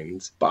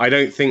bind. But I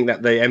don't think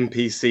that the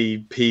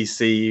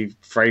NPC-PC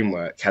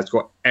framework has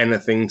got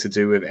anything to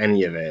do with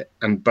any of it.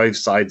 And both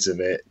sides of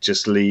it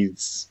just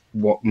leads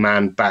what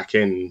man back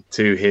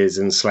into his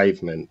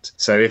enslavement.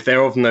 So if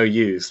they're of no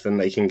use, then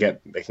they can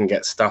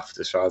get stuffed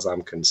as far as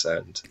I'm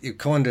concerned. You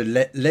kind of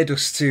led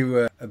us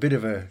to a bit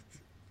of a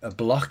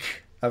block,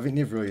 haven't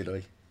you,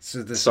 really?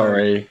 So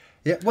sorry.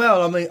 Yeah,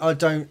 well, I mean, I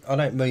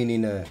don't mean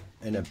in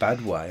a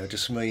bad way. I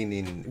just mean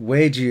in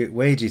where do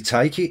you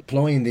take it?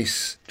 Applying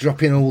this,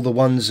 dropping all the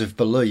ones of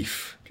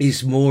belief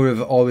is more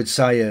of, I would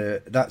say,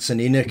 that's an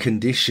inner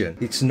condition.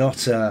 It's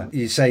not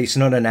you say it's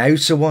not an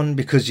outer one,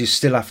 because you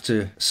still have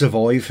to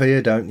survive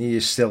here, don't you? You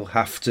still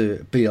have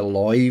to be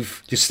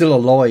alive. You're still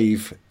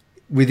alive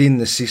within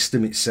the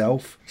system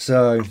itself.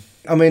 So,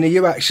 I mean, are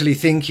you actually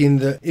thinking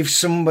that if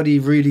somebody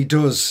really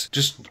does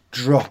just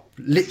drop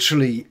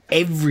literally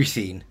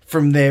everything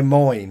from their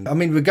mind? I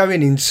mean, we're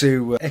going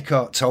into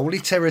Eckhart Tolle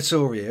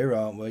territory here,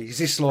 aren't we? Is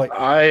this like...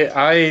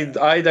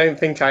 I don't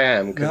think I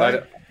am, because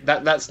No?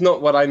 that's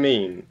not what I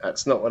mean.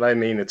 That's not what I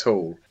mean at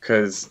all.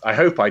 Because I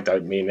hope I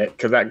don't mean it,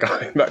 because that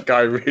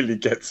guy really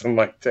gets on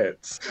my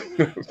tits.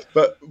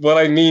 But what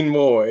I mean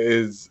more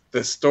is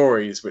the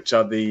stories, which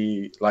are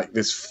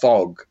this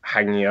fog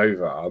hanging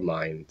over our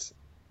mind.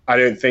 I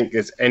don't think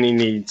there's any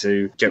need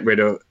to get rid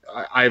of.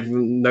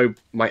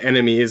 My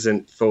enemy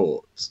isn't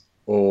thought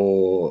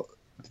or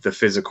the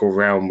physical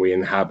realm we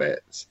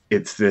inhabit.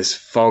 It's this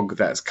fog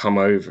that's come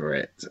over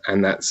it,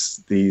 and that's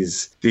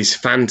these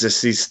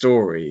fantasy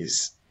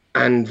stories.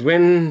 And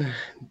when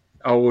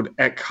old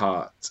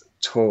Eckhart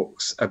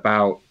talks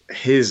about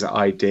his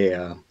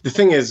idea, the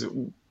thing is,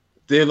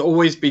 there'll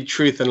always be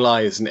truth and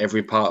lies in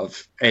every part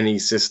of any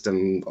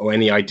system or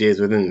any ideas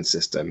within the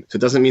system. So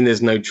it doesn't mean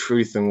there's no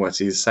truth in what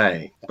he's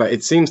saying. But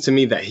it seems to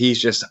me that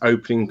he's just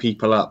opening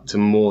people up to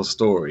more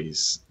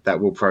stories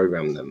that will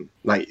program them.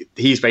 Like,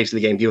 he's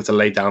basically getting people to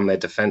lay down their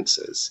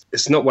defenses.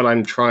 It's not what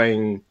I'm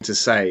trying to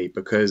say,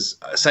 because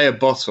say a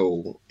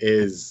bottle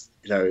is,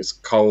 it's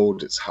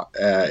cold,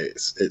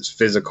 it's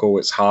physical,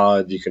 it's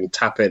hard, you can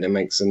tap it and it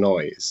makes a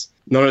noise.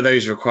 None of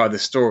those require the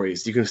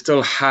stories. You can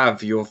still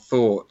have your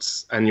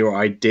thoughts and your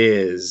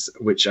ideas,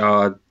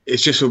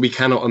 it's just that we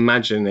cannot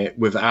imagine it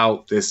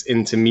without this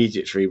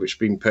intermediary which has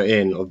been put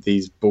in of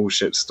these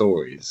bullshit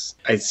stories.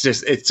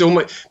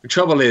 The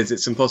trouble is,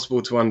 it's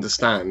impossible to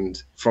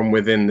understand from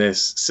within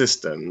this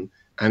system.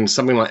 And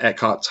something like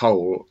Eckhart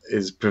Tolle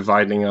is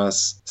providing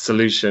us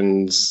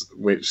solutions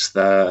which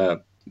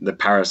the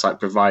parasite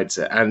provides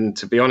it. And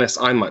to be honest,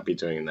 I might be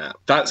doing that.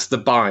 That's the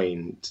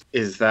bind,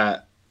 is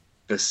that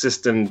the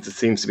system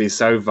seems to be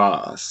so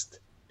vast.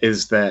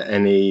 Is there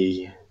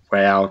any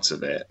way out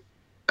of it?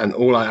 And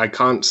I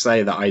can't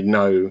say that I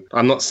know.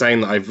 I'm not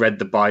saying that I've read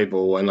the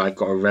Bible and I've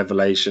got a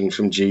revelation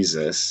from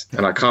Jesus.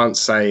 And I can't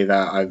say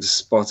that I've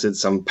spotted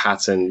some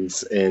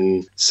patterns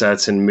in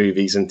certain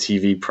movies and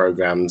TV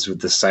programs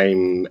with the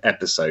same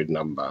episode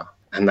number.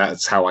 And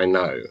that's how I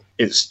know.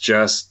 It's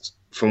just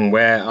from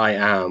where I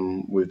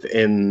am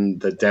within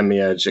the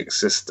demiurgic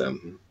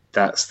system.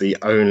 That's the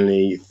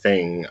only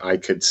thing I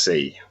could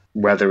see.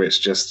 Whether it's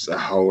just a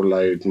whole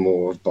load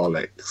more of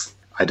bollocks,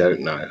 I don't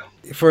know.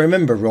 If I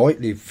remember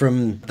rightly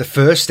from the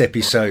first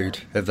episode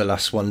of The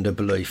Last Wonder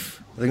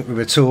Belief, I think we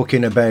were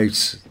talking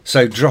about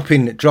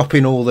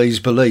dropping all these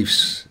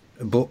beliefs,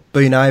 but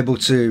being able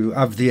to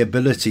have the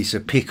ability to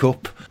pick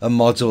up a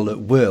model at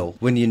will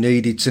when you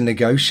needed to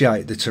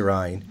negotiate the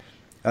terrain,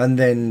 and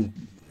then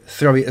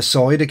throw it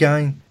aside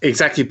again.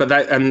 Exactly, but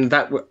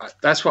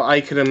that's what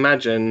I could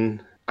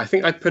imagine. I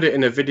think I put it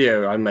in a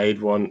video I made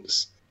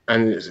once.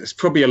 And it's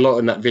probably a lot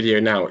in that video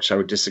now, which I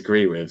would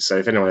disagree with. So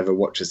if anyone ever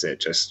watches it,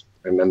 just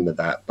remember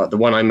that. But the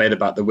one I made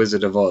about the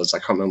Wizard of Oz, I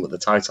can't remember what the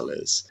title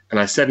is. And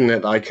I said in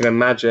it that I can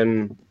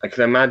imagine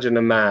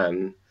a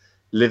man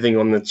living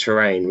on the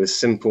terrain with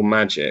simple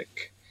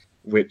magic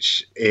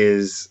which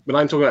is, when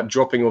I'm talking about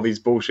dropping all these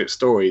bullshit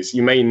stories,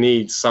 you may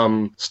need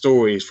some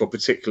stories for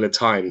particular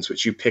times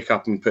which you pick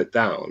up and put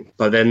down,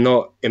 but they're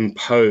not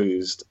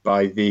imposed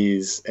by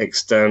these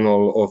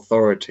external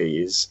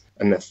authorities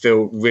and they're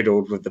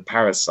riddled with the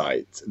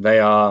parasite. They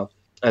are,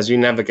 as you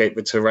navigate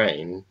the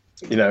terrain,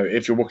 you know,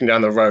 if you're walking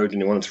down the road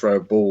and you want to throw a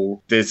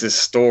ball, there's this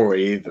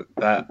story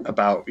that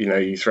about, you know,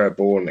 you throw a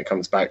ball and it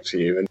comes back to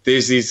you. And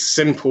there's this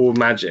simple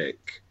magic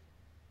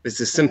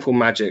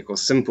or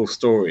simple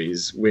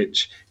stories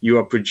which you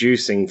are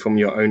producing from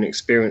your own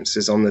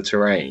experiences on the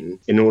terrain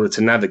in order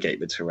to navigate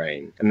the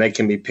terrain, and they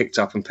can be picked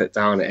up and put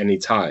down at any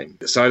time.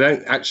 So I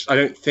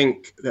don't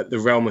think that the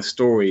realm of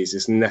stories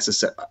is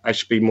necessary. I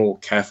should be more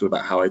careful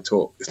about how I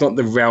talk. It's not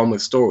the realm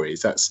of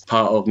stories. That's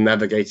part of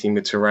navigating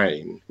the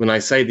terrain. When I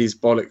say these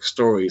bollock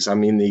stories, I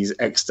mean these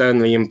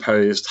externally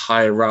imposed,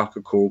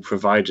 hierarchical,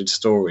 provided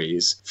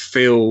stories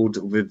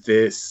filled with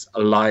this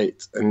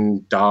light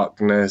and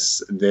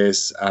darkness,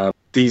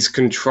 these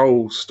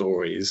control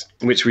stories,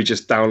 which we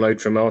just download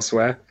from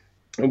elsewhere,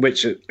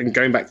 which, and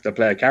going back to the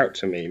player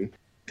character meme,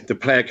 the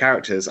player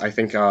characters, I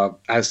think, are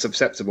as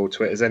susceptible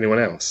to it as anyone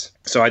else.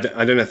 So I don't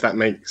know if that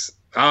makes...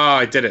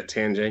 I did it,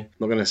 TNG. I'm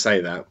not going to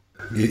say that.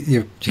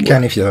 You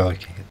can if you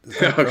like.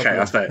 Okay,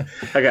 I'll say it.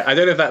 Okay, I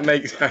don't know if that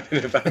makes...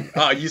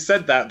 you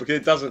said that because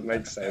it doesn't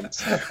make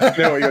sense. I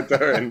know what you're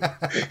doing.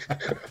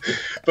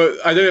 But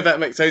I don't know if that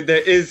makes... So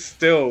there is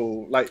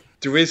still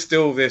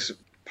this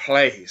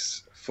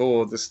place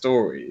for the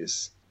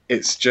stories.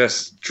 It's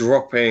just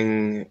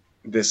dropping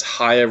this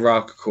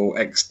hierarchical,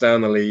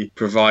 externally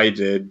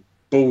provided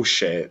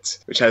bullshit,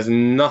 which has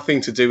nothing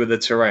to do with the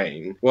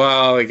terrain.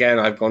 Well, again,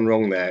 I've gone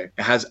wrong there.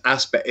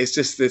 It's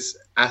just this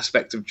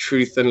aspect of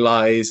truth and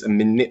lies and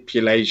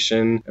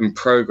manipulation and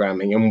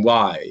programming. And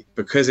why?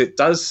 Because it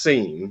does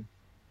seem,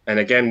 and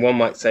again, one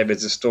might say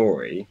there's a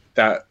story,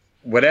 that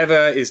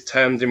whatever is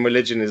termed in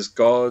religion as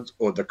God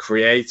or the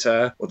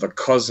creator or the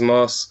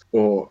cosmos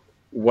or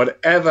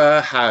whatever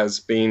has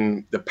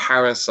been the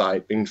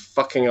parasite, been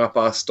fucking up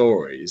our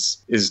stories,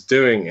 is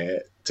doing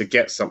it to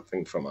get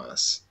something from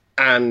us.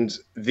 And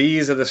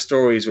these are the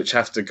stories which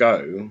have to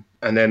go,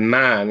 and then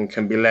man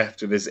can be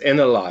left with his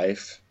inner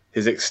life,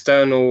 his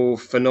external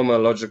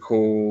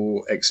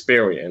phenomenological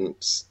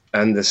experience,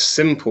 and the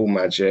simple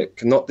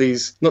magic, not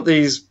these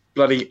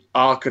bloody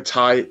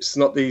archetypes,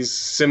 not these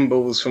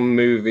symbols from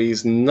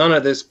movies, none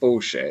of this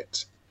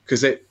bullshit,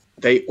 because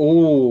they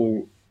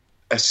all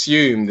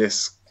assume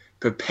this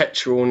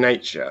perpetual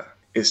nature.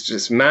 It's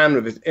just man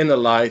with his inner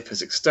life,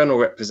 his external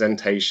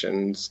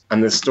representations,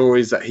 and the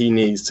stories that he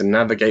needs to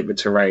navigate the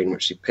terrain,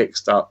 which he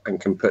picks up and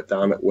can put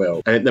down at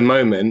will. And at the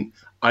moment,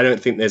 I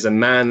don't think there's a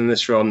man in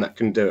this realm that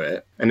can do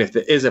it. And if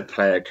there is a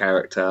player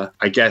character,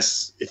 I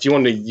guess if you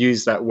want to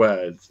use that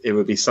word, it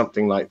would be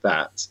something like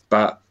that.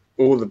 But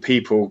all the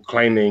people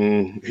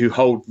claiming who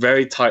hold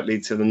very tightly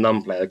to the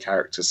non-player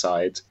character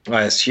side,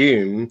 I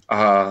assume,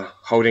 are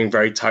holding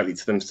very tightly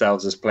to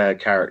themselves as player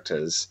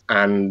characters.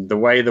 And the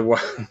way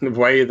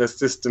the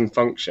system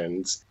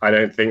functions, I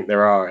don't think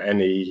there are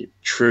any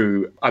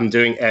true, I'm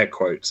doing air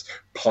quotes,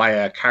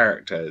 player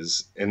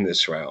characters in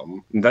this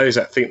realm. And those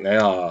that think they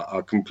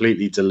are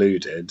completely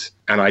deluded.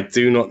 And I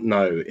do not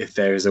know if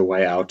there is a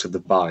way out of the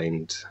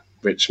bind,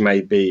 which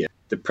may be a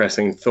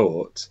depressing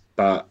thought,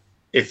 but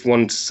if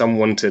someone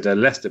wanted a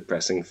less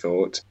depressing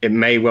thought, it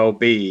may well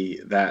be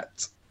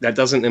that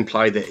doesn't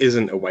imply there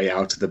isn't a way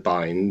out of the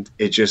bind.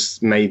 It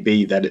just may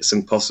be that it's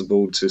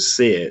impossible to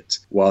see it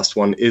whilst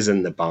one is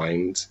in the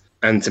bind.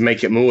 And to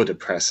make it more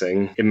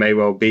depressing, it may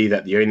well be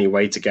that the only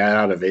way to get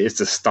out of it is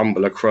to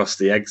stumble across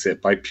the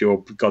exit by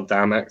pure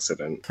goddamn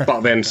accident.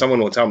 But then someone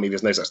will tell me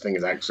there's no such thing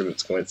as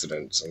accidents,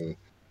 coincidence, and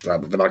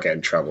then I get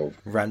in trouble.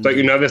 Random. Don't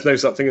you know there's no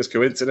such thing as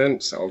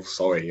coincidence? Oh,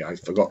 sorry, I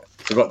forgot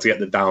to get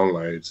the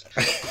download.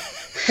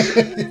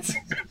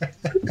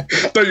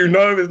 Don't you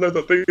know there's no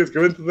such thing as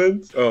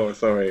coincidence? Oh,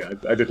 sorry,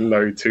 I didn't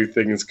know two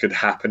things could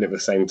happen at the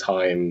same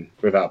time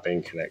without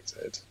being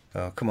connected.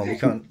 Oh, come on, you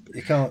can't.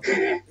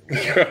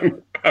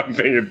 I'm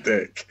being a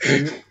dick.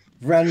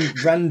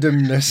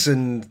 Randomness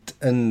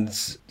and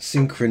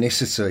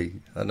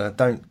synchronicity,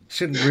 and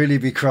shouldn't really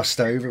be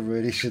crossed over,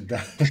 really, should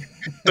they?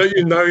 Don't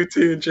you know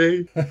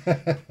TNG?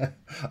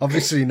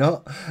 Obviously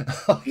not.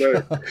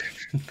 No.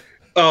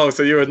 Oh,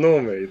 so you're a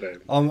normie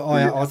then?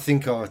 I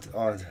think I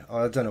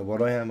don't know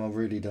what I am. I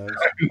really don't.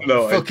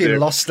 No, fucking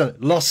lost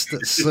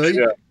at sea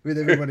with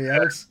everybody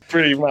else.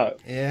 Pretty much.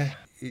 Yeah.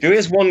 There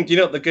is one. Do you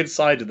know what the good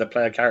side of the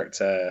player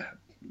character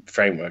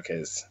framework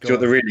is? Do you know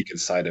what the really good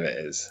side of it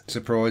is?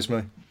 Surprise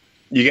me.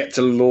 You get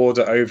to lord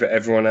it over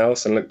everyone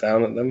else and look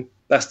down at them.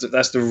 That's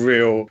the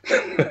real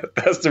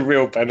that's the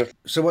real benefit.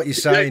 So what you're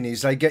saying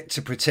is they get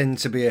to pretend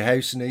to be a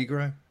house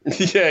Negro?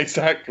 Yeah,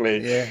 exactly.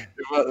 Yeah,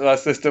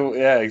 that's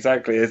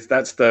exactly.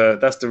 That's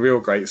the real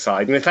great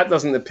side. And if that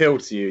doesn't appeal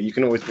to you, you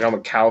can always become a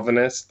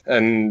Calvinist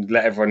and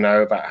let everyone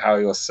know about how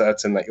you're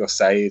certain that you're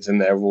saved and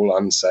they're all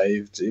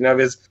unsaved. You know,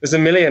 there's a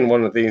million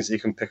one of these you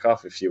can pick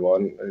up if you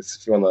want.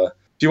 If you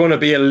want to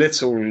be a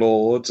little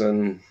lord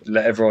and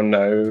let everyone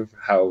know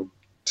how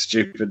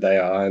stupid they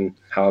are and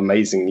how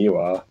amazing you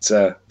are. It's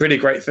a pretty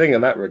great thing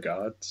in that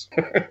regard.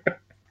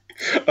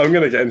 I'm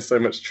going to get in so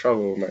much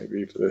trouble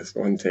maybe for this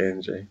one,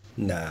 TNG.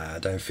 Nah, I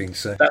don't think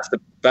so.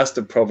 That's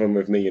the problem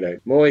with me, I'm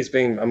always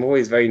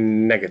very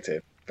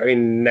negative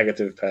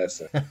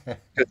person.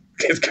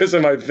 It's because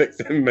of my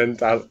victim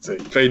mentality.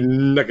 Very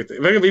negative.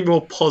 I'm going to be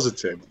more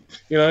positive,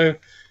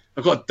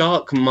 I've got a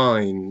dark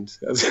mind.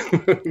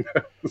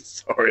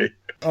 Sorry.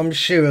 I'm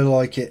sure,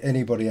 like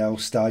anybody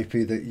else,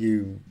 Dopey,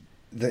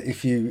 that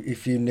if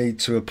you need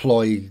to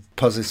apply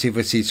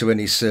positivity to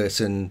any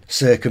certain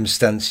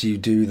circumstance, you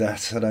do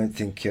that. I don't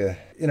think, at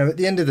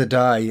the end of the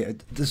day,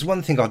 there's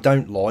one thing I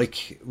don't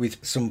like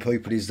with some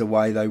people is the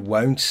way they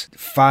won't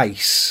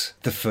face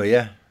the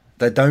fear.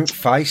 They don't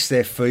face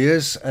their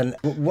fears, and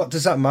what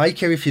does that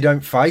make you if you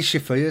don't face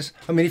your fears?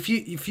 I mean, if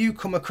you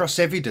come across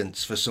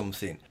evidence for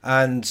something,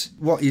 and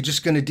you're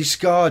just going to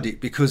discard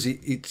it because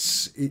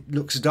it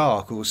looks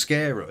dark or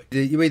scary.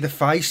 You either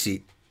face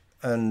it,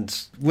 and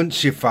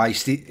once you've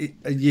faced it,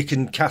 you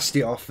can cast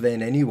it off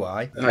then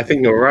anyway. I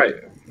think you're right.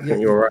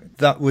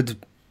 That would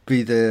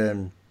be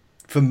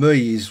for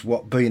me, is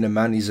what being a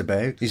man is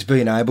about, is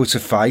being able to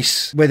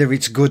face, whether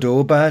it's good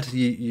or bad,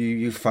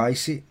 you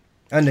face it.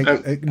 And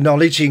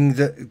acknowledging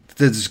that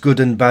there's good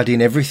and bad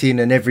in everything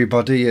and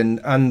everybody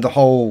and the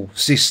whole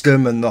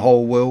system and the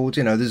whole world.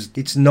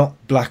 It's not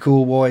black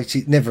or white.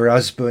 It never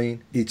has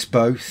been. It's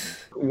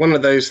both. One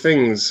of those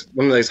things,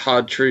 one of those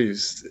hard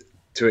truths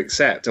to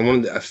accept,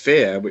 and a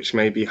fear which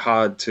may be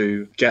hard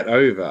to get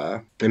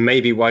over, and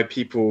maybe why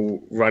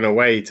people run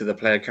away to the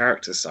player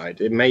character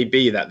side. It may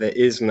be that there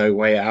is no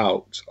way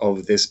out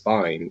of this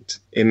bind.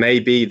 It may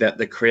be that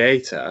the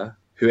creator,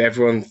 who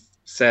everyone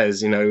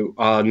says,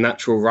 our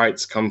natural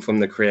rights come from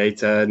the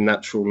creator,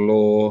 natural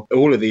law,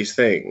 all of these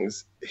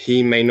things,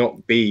 he may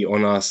not be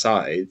on our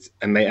side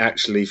and may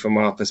actually, from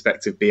our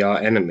perspective, be our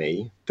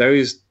enemy.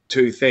 Those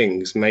two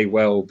things may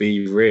well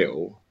be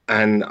real.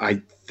 And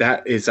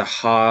that is a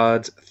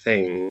hard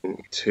thing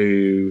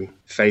to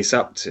face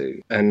up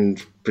to.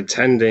 And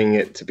pretending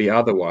it to be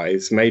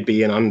otherwise may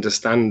be an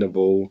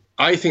understandable.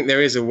 I think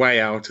there is a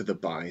way out of the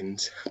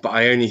bind, but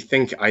I only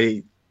think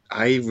I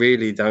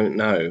really don't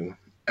know.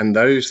 And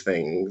those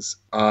things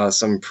are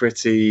some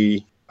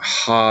pretty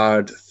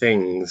hard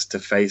things to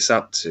face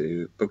up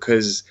to,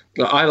 because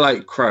I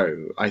like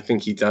Crow. I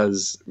think he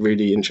does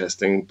really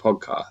interesting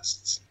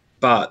podcasts.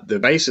 But the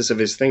basis of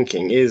his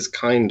thinking is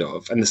and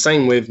the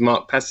same with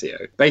Mark Passio.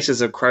 Basis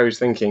of Crow's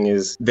thinking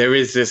is there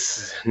is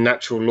this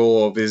natural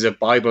law, there's a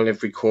Bible in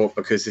every court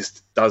because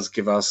this does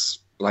give us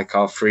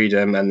our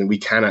freedom, and we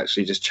can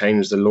actually just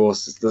change the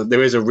laws.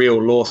 There is a real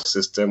law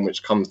system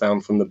which comes down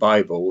from the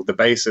Bible. The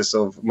basis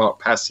of Mark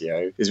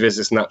Passio is there's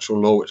this natural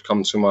law which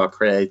comes from our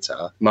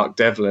creator. Mark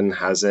Devlin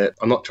has it.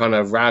 I'm not trying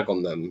to rag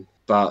on them,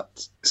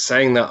 but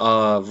saying that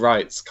our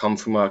rights come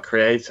from our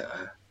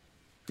creator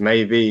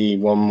may be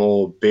one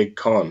more big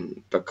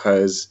con,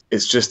 because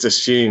it's just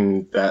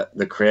assumed that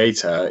the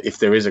creator, if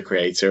there is a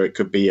creator, it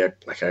could be a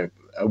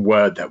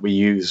word that we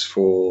use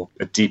for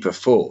a deeper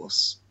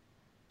force.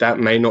 That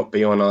may not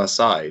be on our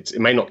side. It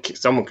may not.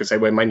 Someone could say,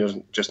 well, it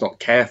may just not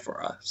care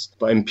for us.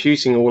 But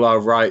imputing all our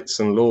rights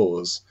and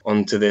laws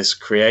onto this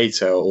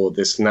creator or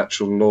this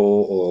natural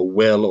law or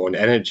will or an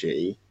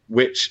energy,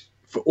 which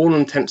for all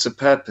intents and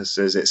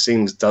purposes, it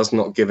seems does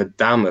not give a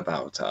damn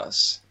about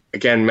us.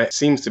 Again, it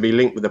seems to be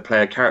linked with the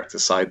player character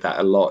side that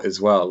a lot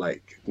as well.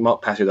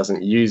 Mark Passio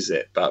doesn't use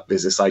it, but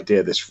there's this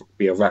idea that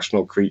we are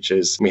rational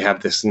creatures. We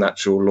have this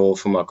natural law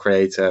from our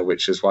creator,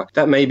 which is why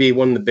that may be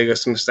one of the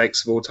biggest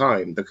mistakes of all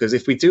time. Because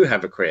if we do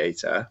have a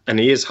creator and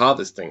he is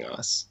harvesting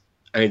us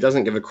and he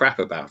doesn't give a crap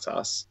about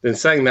us, then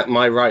saying that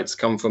my rights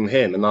come from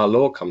him and our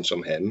law comes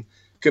from him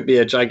could be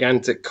a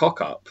gigantic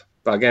cock-up.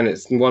 But again,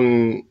 it's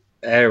one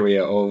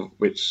area of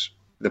which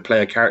the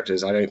player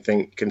characters, I don't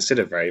think,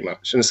 consider very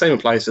much. And the same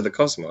applies to the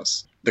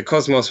cosmos. The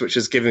cosmos, which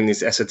is given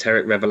these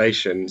esoteric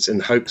revelations in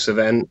hopes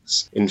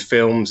events, in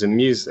films and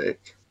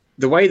music.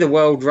 The way the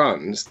world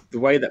runs, the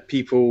way that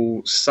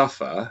people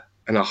suffer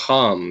and are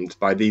harmed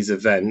by these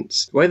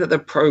events, the way that they're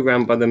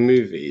programmed by the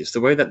movies, the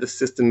way that the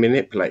system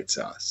manipulates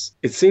us.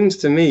 It seems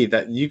to me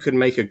that you could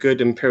make a good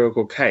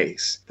empirical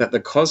case that the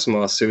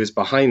cosmos, who is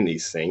behind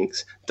these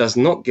things, does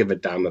not give a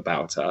damn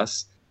about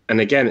us. And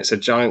again, it's a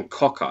giant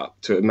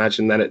cock-up to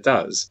imagine that it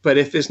does. But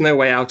if there's no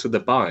way out of the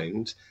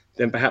bind,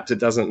 then perhaps it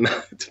doesn't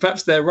matter.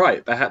 Perhaps they're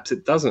right. Perhaps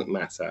it doesn't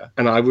matter.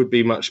 And I would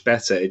be much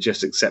better at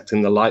just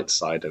accepting the light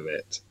side of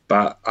it.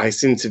 But I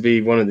seem to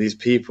be one of these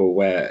people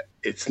where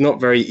it's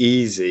not very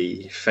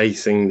easy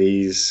facing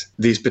these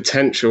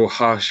potential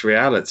harsh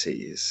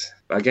realities.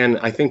 Again,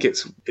 I think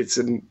it's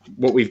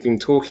what we've been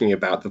talking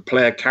about. The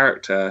player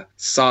character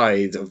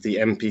side of the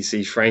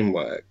NPC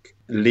framework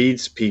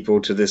leads people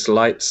to this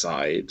light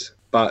side.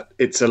 But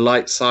it's a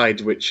light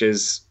side which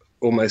is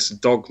almost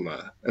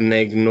dogma, and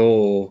they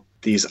ignore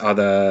these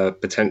other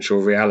potential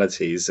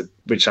realities,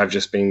 which I've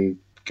just been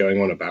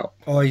going on about.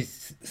 I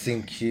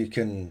think you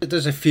can.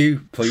 There's a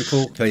few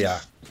people here,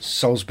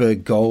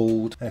 Salzburg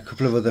Gold, a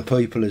couple of other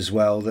people as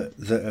well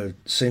that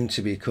seem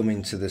to be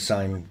coming to the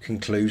same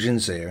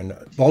conclusions here. And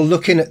while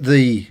looking at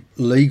the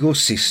legal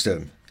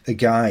system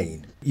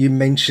again, you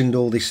mentioned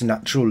all this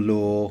natural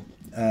law.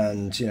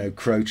 And,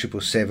 Crow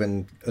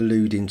 777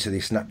 alluding to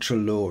this natural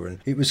law. And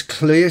it was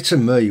clear to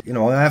me,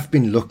 I have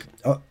been looking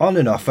on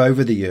and off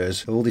over the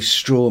years, all this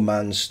straw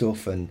man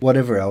stuff and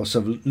whatever else.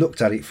 I've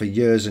looked at it for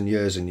years and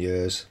years and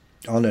years,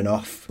 on and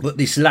off. But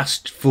this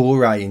last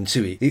foray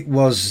into it, it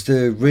was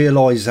the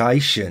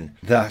realisation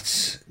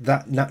that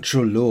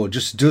natural law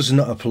just does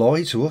not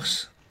apply to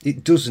us.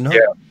 It does not.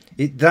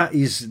 Yeah.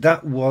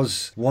 That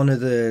was one of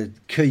the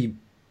key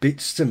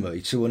bits to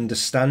me to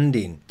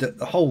understanding that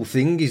the whole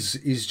thing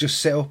is just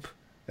set up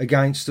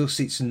against us.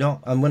 It's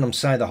not. And when I'm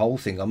saying the whole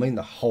thing, I mean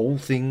the whole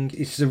thing.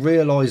 It's the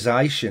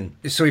realisation.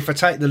 So if I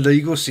take the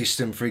legal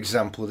system, for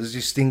example, there's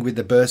this thing with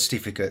the birth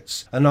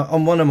certificates. And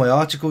on one of my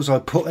articles, I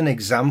put an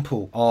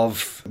example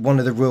of one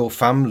of the royal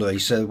family,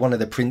 so one of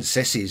the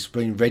princesses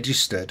being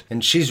registered.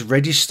 And she's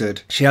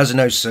registered. She has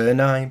no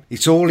surname.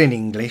 It's all in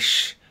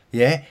English.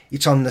 Yeah.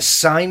 It's on the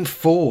same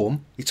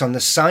form. It's on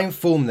the same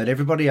form that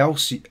everybody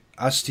else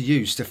has to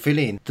use to fill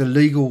in. The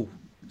legal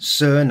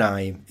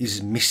surname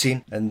is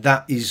missing, and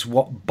that is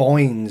what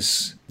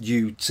binds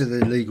you to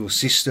the legal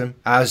system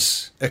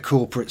as a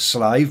corporate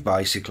slave,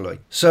 basically.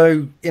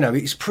 So,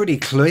 it's pretty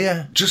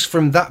clear just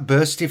from that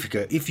birth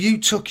certificate. If you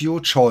took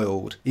your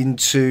child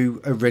into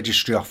a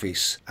registry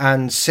office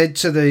and said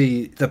to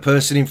the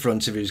person in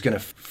front of you who's going to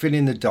fill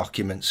in the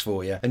documents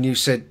for you, and you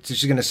said,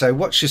 she's going to say,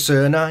 what's your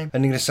surname?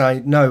 And you're going to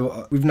say,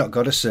 no, we've not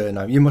got a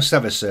surname. You must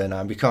have a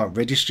surname. We can't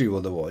register you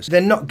otherwise.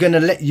 They're not going to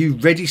let you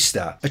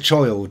register a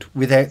child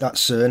without that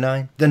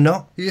surname. They're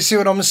not. You see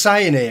what I'm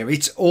saying here?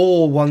 It's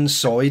all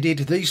one-sided.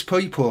 These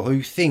people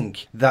who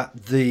think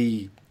that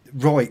the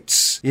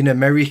rights in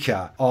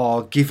America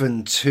are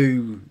given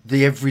to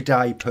the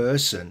everyday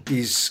person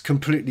is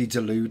completely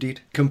deluded.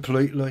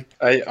 Completely.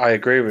 I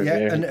agree with you.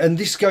 And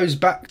this goes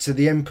back to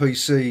the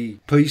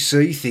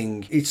NPC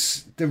thing.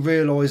 It's the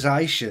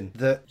realisation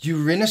that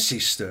you're in a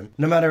system,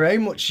 no matter how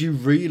much you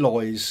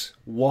realise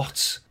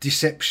what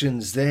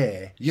deception's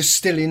there, you're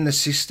still in the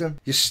system.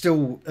 You're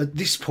still, at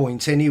this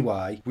point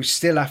anyway, we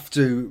still have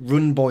to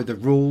run by the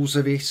rules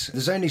of it.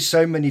 There's only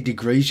so many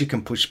degrees you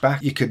can push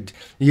back.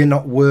 You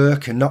not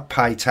work and not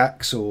pay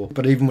tax,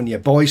 but even when you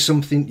buy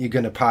something, you're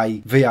going to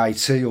pay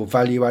VAT or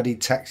value added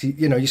tax.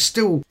 You're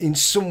still in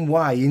some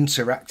way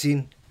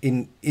interacting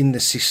in the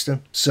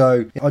system.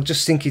 So I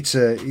just think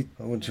I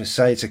want to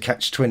say it's a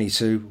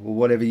catch-22 or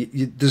whatever.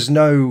 There's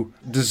no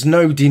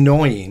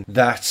denying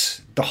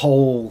that the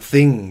whole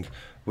thing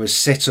was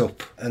set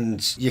up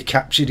and you're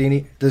captured in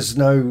it. There's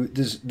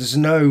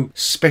no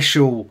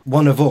special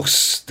one of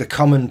us, the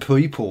common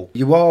people.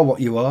 You are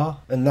what you are,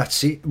 and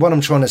that's it. What I'm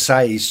trying to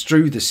say is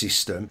through the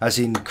system, as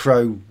in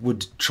Crow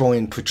would try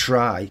and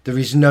portray, there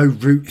is no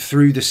route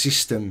through the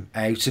system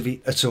out of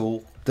it at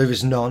all. There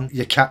is none.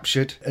 You're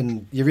captured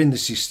and you're in the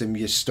system,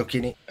 you're stuck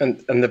in it.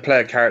 And the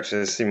player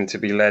characters seem to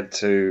be led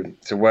to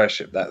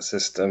worship that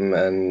system,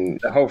 and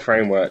the whole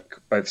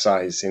framework, both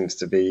sides, seems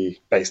to be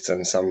based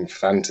on some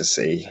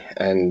fantasy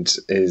and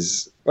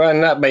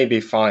and that may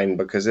be fine,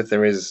 because if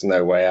there is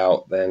no way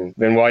out, then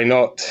why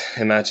not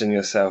imagine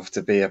yourself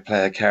to be a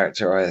player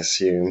character, I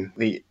assume.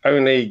 The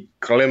only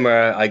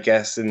glimmer, I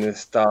guess, in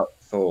this dark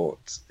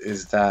thought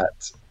is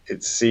that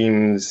it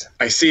seems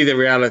I see the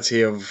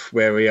reality of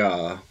where we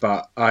are,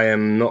 but I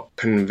am not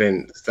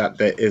convinced that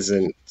there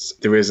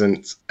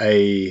isn't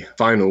a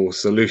final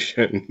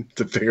solution,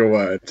 to pick a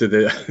word, to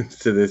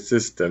the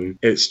system.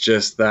 It's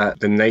just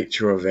that the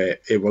nature of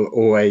it will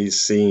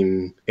always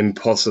seem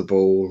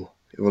impossible.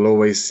 It will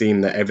always seem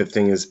that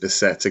everything is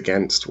beset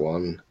against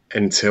one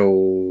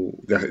until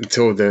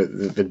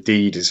the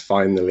deed is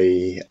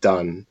finally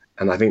done.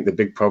 And I think the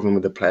big problem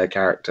with the player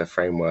character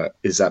framework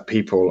is that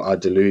people are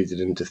deluded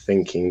into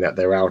thinking that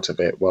they're out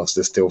of it whilst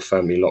they're still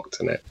firmly locked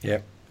in it. Yeah,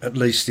 at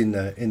least in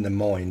the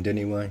mind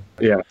anyway.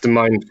 Yeah, the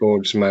mind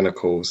forged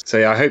manacles. So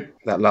yeah, I hope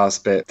that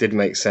last bit did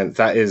make sense.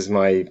 That is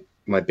my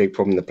big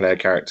problem with the player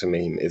character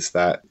meme, is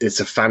that it's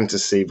a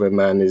fantasy where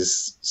man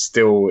is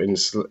still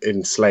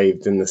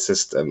enslaved in the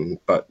system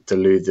but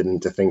deluded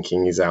into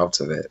thinking he's out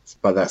of it.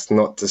 But that's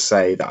not to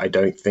say that I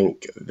don't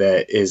think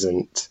there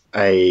isn't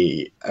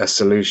a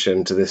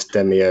solution to this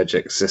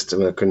demiurgic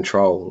system of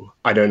control.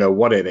 I don't know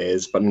what it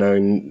is, but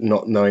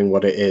not knowing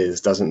what it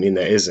is doesn't mean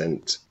there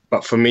isn't.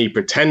 But for me,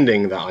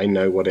 pretending that I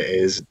know what it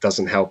is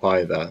doesn't help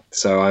either.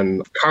 So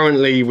I'm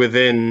currently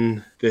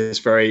within this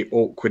very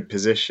awkward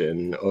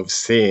position of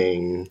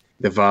seeing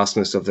the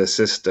vastness of the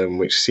system,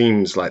 which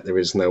seems like there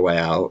is no way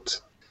out,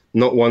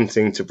 not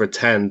wanting to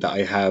pretend that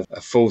I have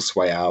a false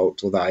way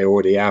out or that I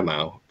already am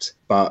out,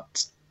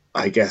 but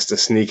I guess, to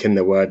sneak in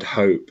the word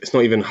hope. It's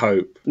not even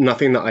hope.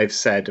 Nothing that I've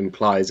said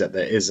implies that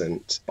there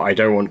isn't. But I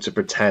don't want to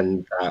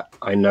pretend that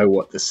I know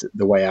what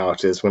the way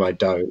out is when I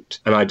don't.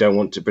 And I don't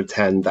want to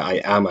pretend that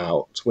I am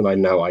out when I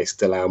know I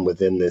still am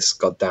within this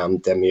goddamn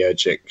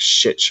demiurgic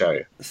shit show.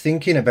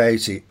 Thinking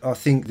about it, I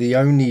think the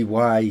only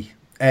way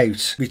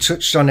out, we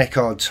touched on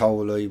Eckhart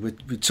Tolle,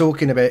 we're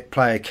talking about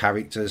player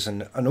characters,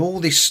 and all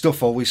this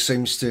stuff always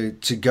seems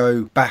to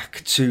go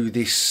back to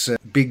this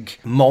big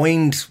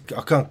mind.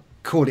 I can't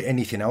call it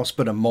anything else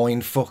but a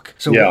mind fuck.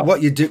 So Yeah.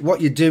 what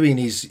you're doing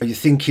is you're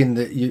thinking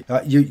that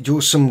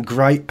you're some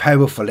great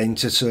powerful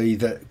entity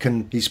that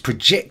is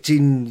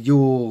projecting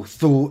your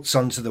thoughts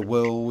onto the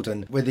world,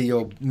 and whether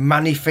you're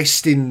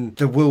manifesting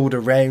the world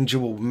around you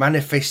or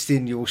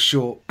manifesting your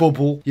short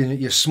bubble,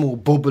 your small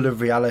bubble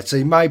of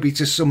reality, maybe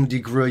to some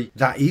degree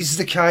that is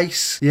the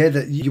case,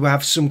 that you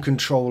have some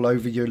control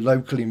over your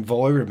local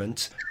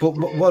environment. But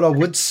what I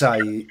would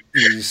say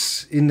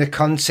is, in the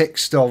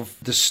context of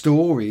the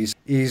stories,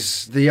 is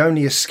the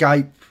only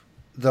escape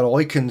that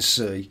I can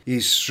see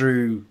is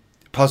through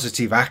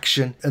positive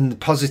action, and the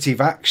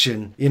positive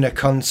action in a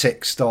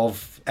context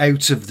of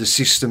out of the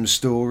system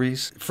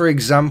stories. For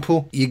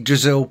example,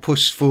 Yggdrasil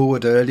pushed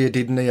forward earlier,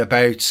 didn't he,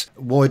 about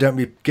why don't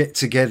we get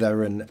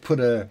together and put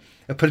a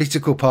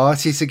political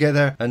party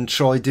together and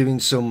try doing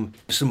some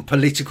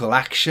political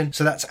action.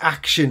 So that's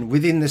action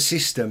within the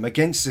system,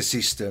 against the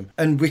system.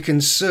 And we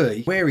can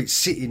see where it's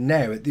sitting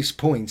now at this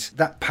point,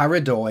 that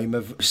paradigm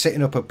of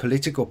setting up a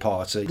political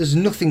party. There's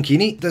nothing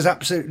in it. There's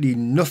absolutely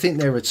nothing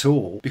there at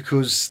all,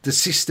 because the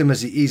system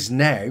as it is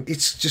now,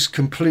 it's just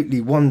completely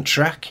one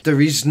track.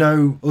 There is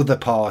no other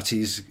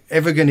parties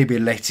ever going to be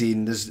let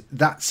in.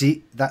 That's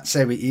it. That's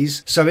how it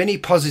is. So any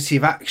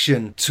positive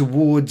action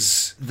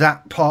towards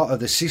that part of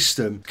the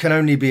system can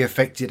only be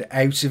affected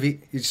out of it.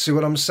 You see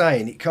what I'm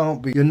saying? It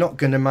can't be. You're not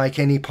going to make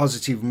any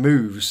positive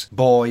moves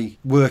by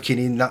working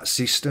in that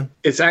system.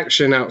 It's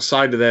action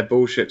outside of their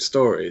bullshit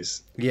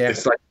stories. Yeah.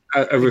 It's like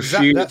a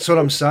refusal. That's what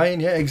I'm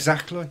saying. Yeah,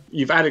 exactly.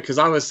 You've added, because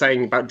I was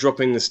saying about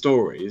dropping the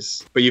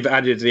stories, but you've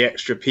added the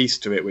extra piece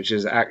to it, which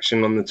is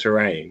action on the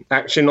terrain.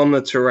 Action on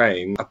the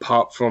terrain,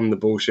 apart from the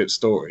bullshit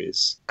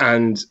stories.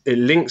 And it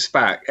links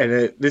back,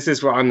 and this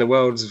is where I'm the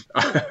world's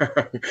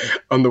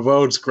I'm the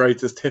world's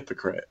greatest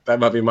hypocrite. That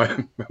might be my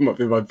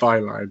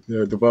byline.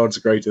 The world's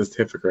greatest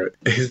hypocrite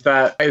is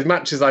that, as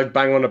much as I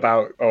bang on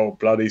about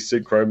bloody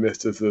synchro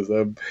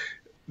mysticism,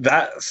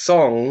 that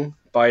song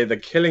by The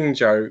Killing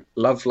Joke,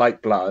 Love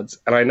Like Blood,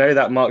 and I know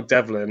that Mark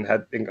Devlin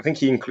had, I think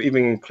he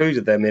even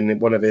included them in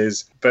one of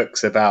his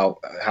books about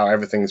how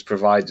everything's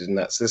provided in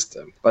that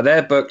system. But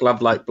their book,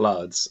 Love Like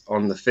Bloods,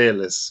 on the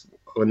Fearless,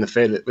 When the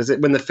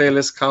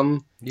Fearless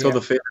Come? Yeah. Till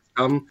the Fearless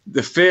Come?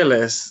 The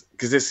Fearless,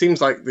 because it seems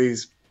like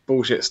these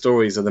bullshit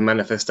stories are the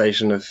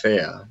manifestation of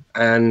fear.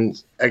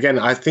 And again,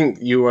 I think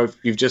you've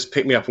just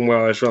picked me up on where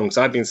I was wrong.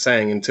 So I've been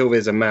saying, until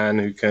there's a man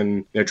who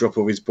can drop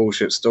all these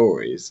bullshit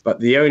stories. But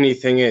the only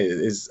thing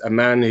is a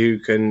man who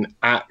can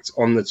act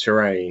on the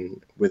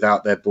terrain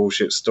without their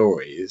bullshit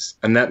stories.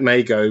 And that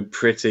may go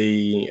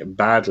pretty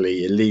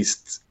badly, at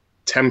least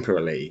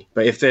temporarily.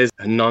 But if there's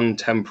a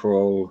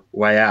non-temporal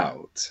way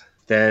out,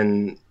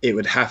 then it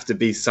would have to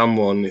be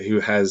someone who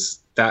has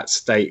that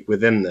state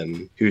within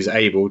them, who's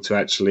able to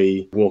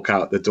actually walk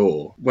out the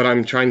door. What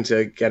I'm trying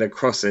to get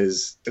across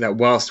is that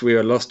whilst we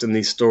are lost in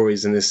these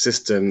stories in this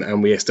system,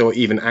 and we are still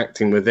even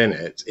acting within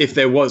it, if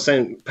there was,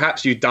 then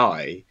perhaps you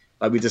die,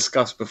 like we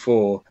discussed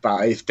before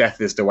about if death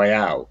is the way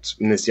out,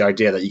 and there's the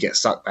idea that you get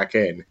sucked back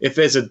in. If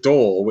there's a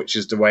door which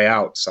is the way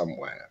out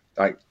somewhere,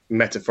 like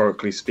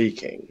metaphorically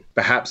speaking,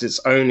 perhaps it's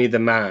only the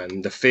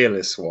man, the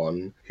fearless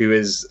one, who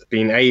has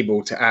been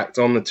able to act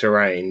on the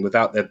terrain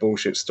without their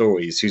bullshit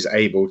stories, who's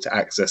able to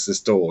access this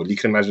door. You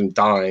can imagine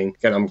dying.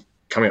 Again, I'm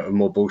coming up with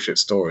more bullshit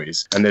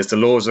stories. And there's the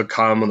laws of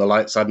karma on the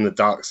light side and the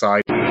dark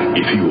side.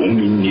 If you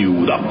only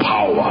knew the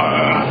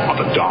power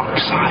of the dark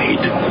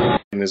side.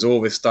 And there's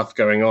all this stuff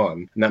going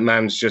on. And that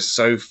man's just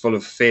so full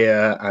of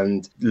fear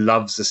and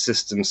loves the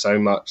system so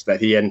much that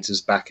he enters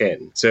back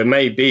in. So it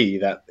may be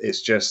that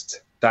it's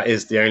just, that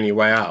is the only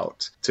way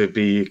out, to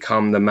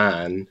become the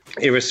man,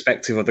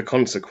 irrespective of the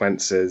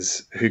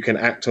consequences, who can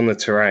act on the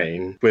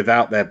terrain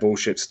without their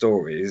bullshit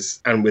stories,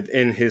 and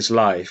within his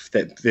life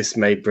that this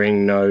may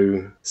bring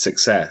no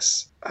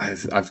success. I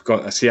don't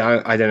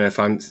know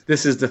if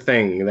this is the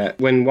thing, that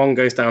when one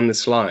goes down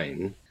this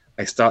line,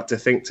 I start to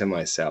think to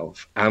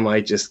myself, am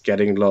I just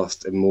getting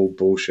lost in more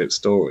bullshit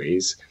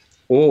stories?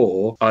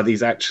 Or are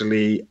these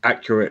actually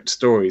accurate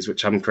stories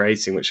which I'm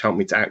creating, which help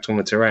me to act on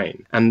the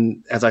terrain?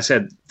 And as I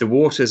said, the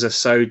waters are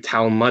so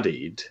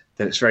muddied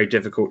that it's very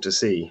difficult to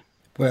see.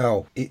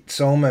 Well, it's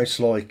almost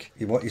like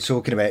what you're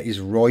talking about is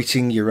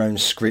writing your own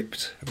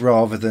script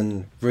rather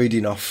than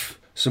reading off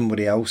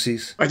somebody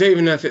else's. I don't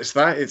even know if it's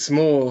that. It's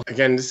more,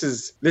 again, this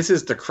is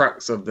the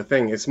crux of the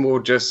thing. It's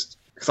more just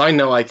because I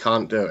know I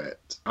can't do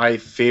it. I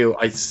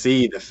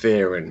see the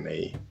fear in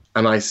me.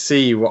 And I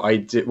see what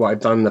I've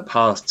done in the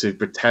past to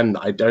pretend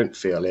that I don't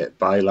feel it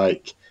by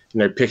like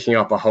picking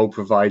up a whole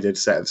provided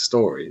set of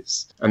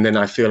stories. And then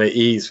I feel at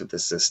ease with the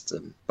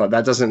system. But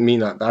that doesn't mean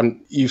that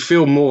you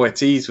feel more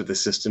at ease with the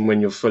system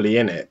when you're fully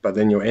in it, but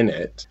then you're in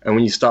it. And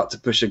when you start to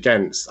push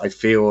against, I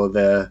feel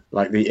the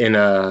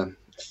inner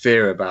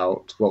fear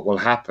about what will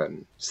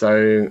happen.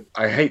 So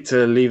I hate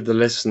to leave the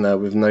listener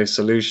with no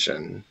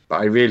solution, but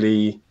I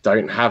really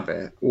don't have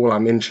it. All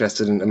I'm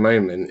interested in at the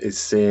moment is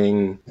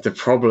seeing the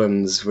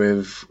problems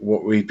with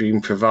what we've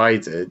been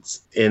provided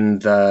in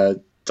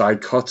the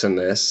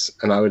dichotomous,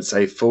 and I would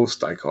say false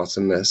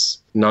dichotomous,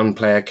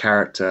 non-player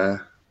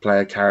character,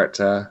 player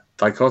character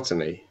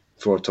dichotomy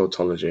for a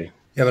tautology.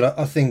 Yeah, but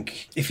I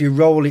think if you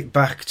roll it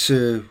back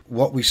to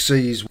what we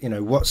see is,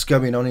 what's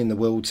going on in the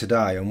world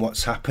today and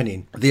what's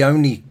happening, the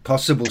only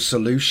possible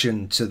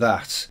solution to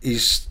that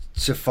is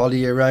to follow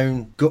your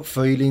own gut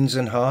feelings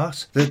and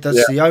heart.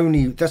 That's the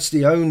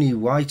only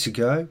way to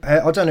go.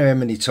 I don't know how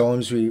many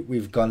times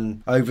we've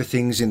gone over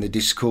things in the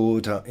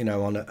Discord,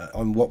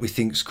 on what we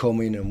think's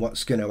coming and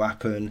what's going to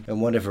happen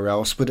and whatever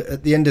else. But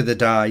at the end of the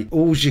day,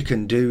 all you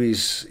can do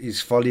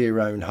is follow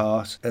your own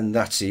heart, and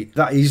that's it.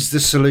 That is the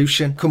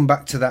solution. Come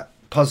back to that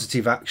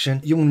positive action.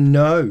 You'll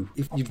know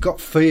if you've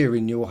got fear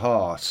in your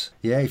heart.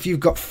 Yeah, if you've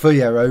got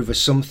fear over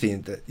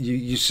something that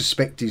you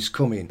suspect is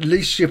coming, at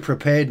least you're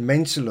prepared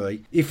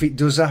mentally if it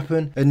does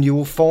happen. And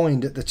you'll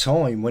find at the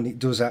time when it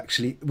does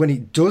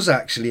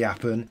actually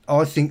happen,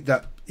 I think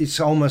that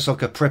it's almost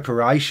like a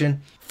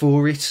preparation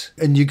for it,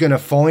 and you're going to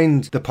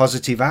find the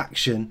positive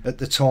action at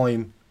the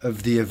time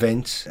of the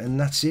event, and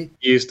that's it.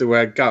 Use the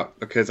word gut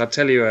because I'll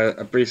tell you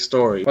a brief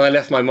story. When I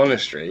left my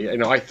monastery,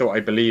 I thought I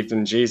believed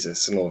in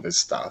Jesus and all this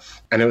stuff,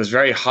 and it was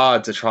very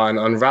hard to try and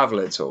unravel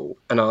it all.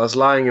 And I was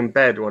lying in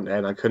bed one day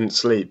and I couldn't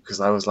sleep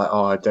because I was like,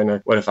 I don't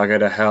know, what if I go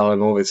to hell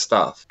and all this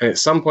stuff. And at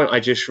some point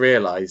I just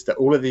realized that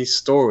all of these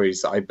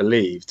stories that I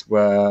believed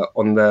were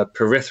on the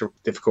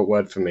difficult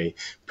word for me,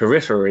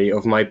 periphery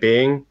of my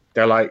being.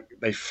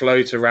 They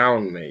float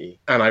around me,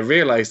 and I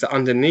realized that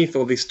underneath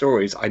all these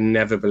stories I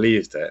never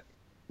believed it.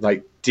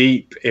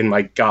 Deep in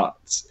my gut,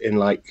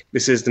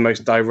 this is the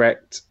most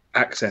direct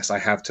access I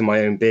have to my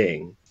own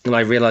being. And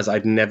I realized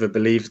I'd never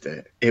believed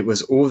it. It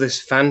was all this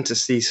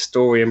fantasy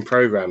story and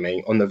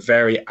programming on the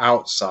very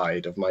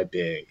outside of my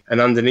being.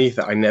 And underneath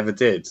it, I never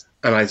did.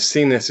 And I've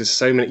seen this with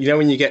so many,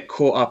 when you get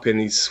caught up in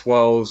these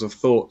swirls of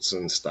thoughts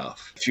and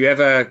stuff, if you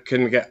ever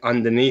can get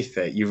underneath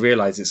it, you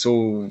realize it's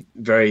all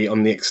very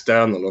on the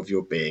external of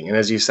your being. And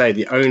as you say,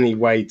 the only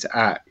way to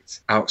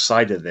act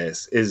outside of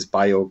this is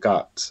by your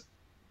gut.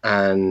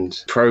 And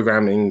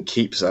programming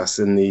keeps us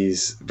in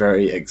these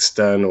very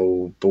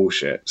external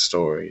bullshit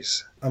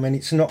stories.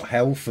 It's not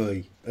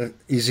healthy,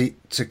 is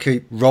it, to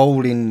keep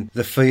rolling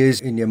the fears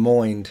in your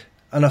mind?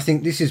 And I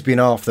think this has been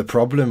half the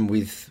problem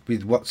with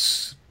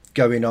what's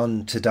going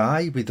on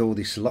today with all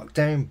this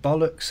lockdown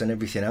bollocks and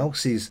everything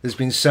else. Is there's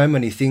been so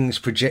many things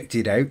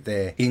projected out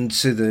there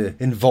into the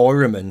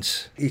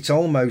environment. It's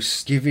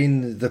almost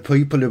giving the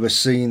people who are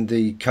seeing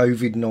the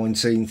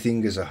COVID-19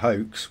 thing as a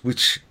hoax,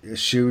 which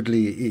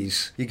assuredly it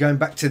is. You're going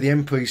back to the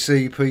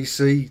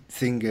NPC-PC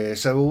thing here.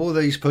 So all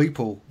these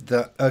people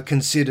that are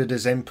considered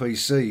as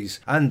NPCs,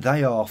 and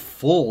they are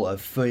full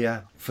of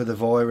fear for the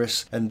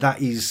virus, and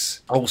that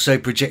is also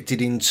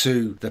projected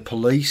into the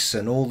police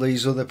and all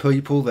these other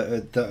people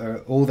that are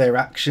all their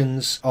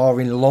actions are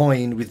in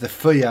line with the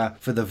fear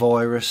for the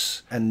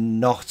virus and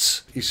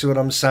not. You see what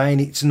I'm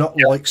saying? It's not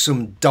like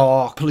some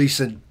dark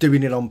police are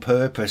doing it on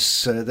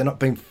purpose. They're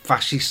not being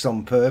fascist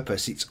on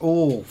purpose. It's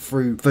all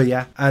through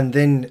fear. And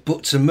then,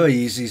 but to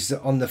me, is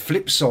that on the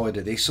flip side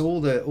of this,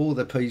 all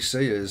the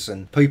PCers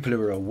and people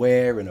who are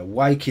aware and are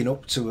waking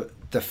up to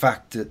the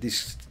fact that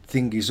this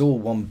thing is all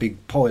one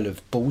big pile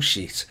of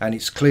bullshit, and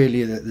it's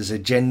clearly that there's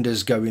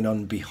agendas going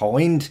on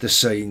behind the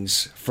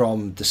scenes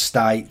from the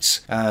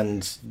states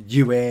and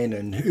UN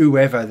and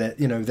whoever, that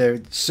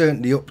they're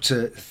certainly up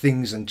to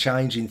things and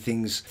changing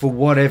things for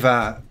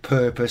whatever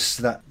purpose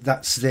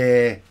that's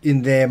there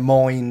in their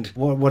mind,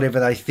 whatever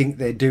they think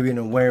they're doing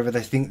and wherever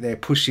they think they're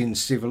pushing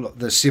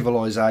the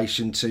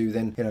civilization to,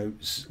 then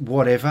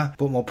whatever.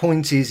 But my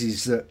point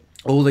is that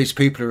all these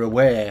people are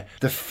aware,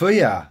 the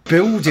fear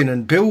building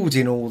and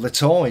building all the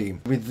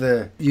time. With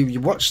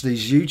you watch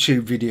these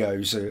YouTube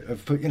videos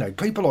of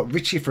people like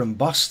Richie from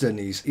Boston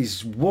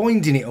is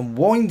winding it and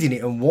winding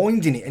it and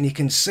winding it, and you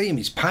can see him,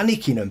 he's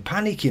panicking and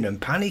panicking and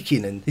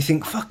panicking, and you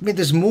think, fuck me,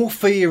 there's more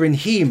fear in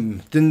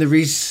him than there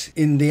is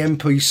in the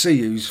NPC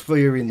who's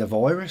fearing the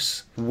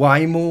virus.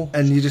 Way more.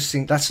 And you just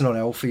think, that's not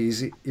healthy,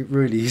 is it? It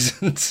really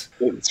isn't.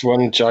 It's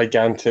one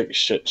gigantic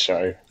shit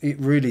show. It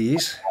really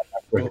is.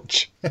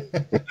 Rich.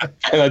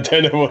 And I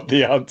don't know what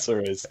the answer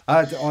is.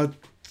 I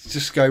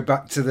just go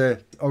back to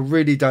I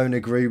really don't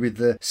agree with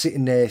the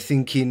sitting there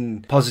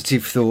thinking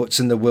positive thoughts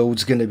and the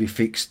world's going to be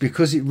fixed,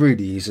 because it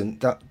really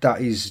isn't.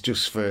 That is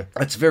just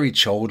it's very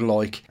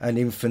childlike and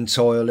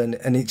infantile, and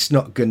it's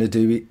not going to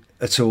do it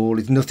at all.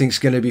 Nothing's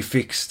going to be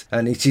fixed,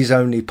 and it is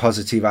only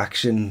positive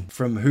action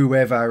from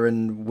whoever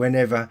and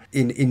whenever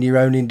in your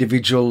own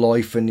individual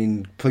life and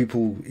in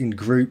people in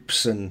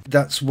groups, and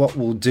that's what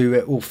will do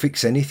it or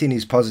fix anything,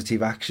 is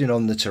positive action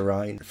on the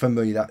terrain. For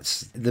me,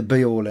 that's the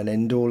be all and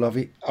end all of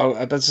it. Oh,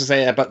 I was to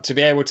say, but to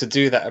be able to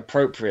do that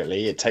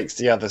appropriately, it takes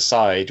the other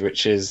side,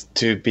 which is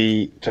to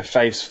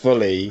face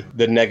fully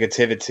the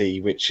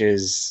negativity which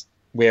is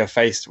we are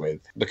faced with,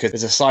 because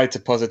there's a side to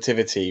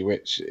positivity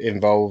which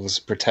involves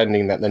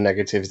pretending that the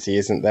negativity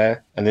isn't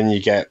there, and then you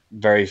get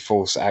very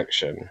false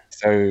action.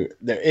 So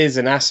there is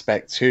an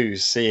aspect to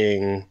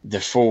seeing the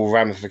full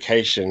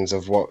ramifications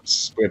of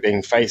what we're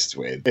being faced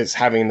with. It's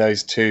having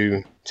those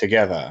two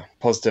together,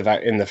 positive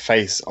in the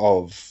face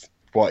of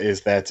what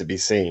is there to be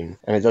seen.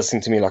 And it does seem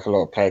to me like a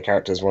lot of player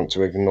characters want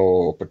to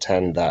ignore or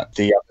pretend that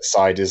the other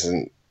side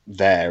isn't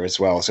there as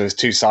well. So there's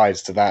two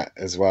sides to that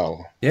as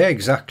well. Yeah,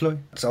 exactly.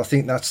 So I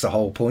think that's the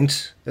whole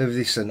point of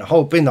this, and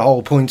been the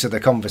whole point of the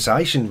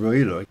conversation,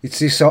 really. It's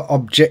this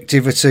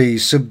objectivity,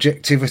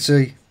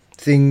 subjectivity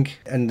thing,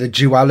 and the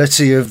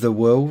duality of the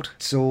world.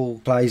 It all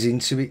plays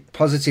into it.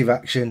 Positive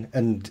action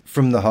and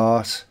from the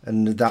heart,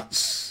 and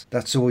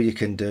that's all you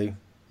can do.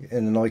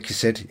 And like you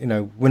said,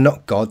 we're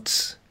not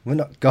gods. We're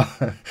not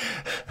God.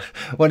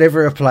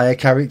 Whatever a player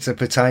character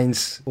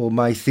pertains or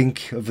may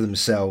think of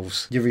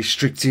themselves, you're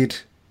restricted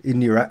in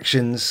your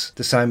actions,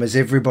 the same as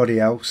everybody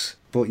else.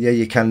 But yeah,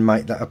 you can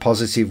make that a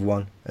positive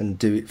one and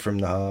do it from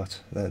the heart.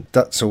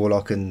 That's all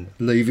I can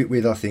leave it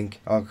with, I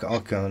think. I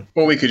can't.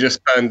 Or we could just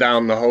burn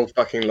down the whole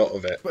fucking lot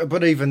of it.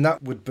 But even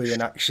that would be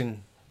an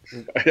action.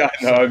 Yeah,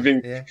 I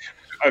know.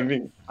 I'm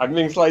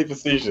being slightly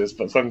facetious,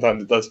 but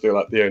sometimes it does feel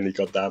like the only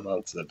goddamn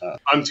answer to that.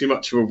 I'm too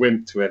much of a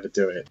wimp to ever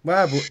do it.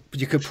 Well,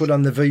 but you could put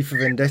on the V for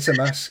Vendetta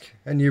mask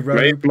and your robe.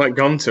 Maybe might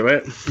gone to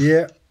it.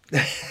 Yeah.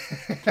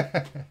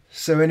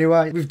 So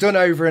anyway, we've done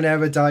over an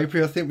hour,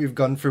 Dapey. I think we've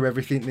gone through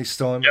everything this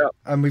time. Yeah.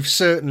 And we've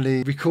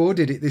certainly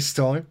recorded it this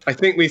time. I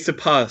think we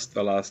surpassed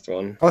the last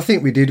one. I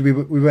think we did.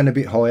 We went a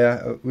bit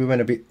higher. We went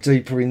a bit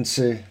deeper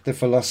into the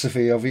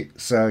philosophy of it.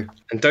 So.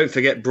 And don't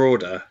forget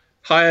broader.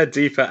 Higher,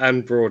 deeper,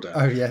 and broader.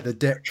 Oh, yeah, the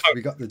depth.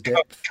 We got the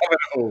depth. Cover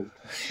it all.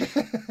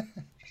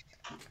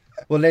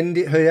 We'll end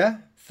it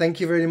here. Thank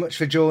you very much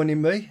for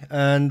joining me,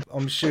 and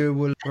I'm sure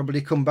we'll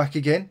probably come back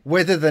again.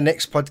 Whether the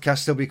next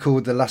podcast will be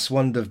called The Last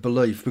Wand of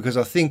Belief, because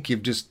I think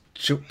you've just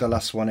chucked the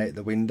last one out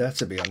the window,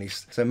 to be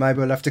honest. So maybe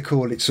we'll have to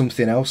call it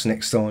something else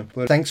next time.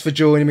 But thanks for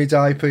joining me,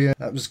 Dapey.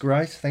 That was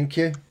great. Thank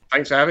you.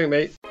 Thanks for having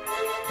me.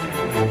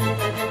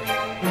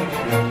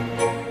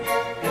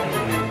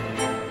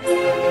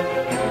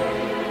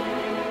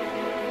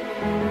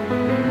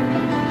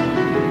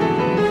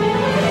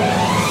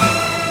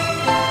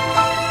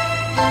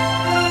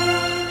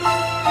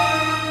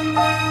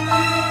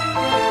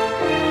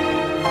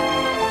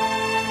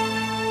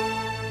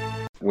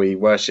 We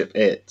worship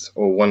it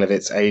or one of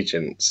its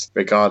agents,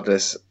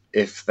 regardless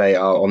if they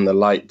are on the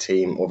light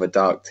team or the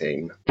dark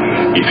team.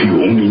 If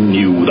you only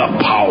knew the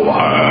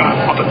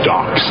power of the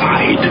dark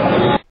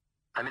side.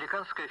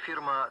 Американская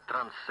фирма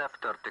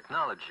Transceptor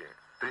Technology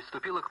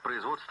приступила к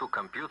производству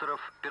компьютеров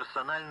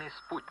 «Персональный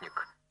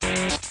спутник».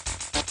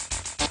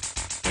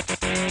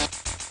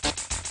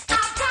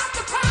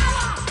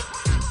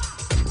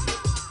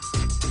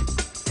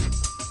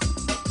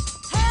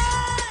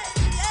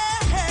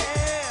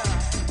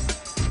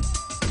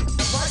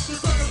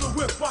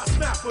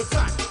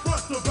 Attack,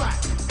 front to back,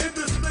 in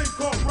this thing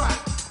called rap.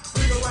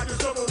 Feel like a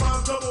double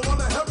rhyme double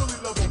on a heavenly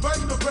level.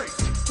 Bang the bass,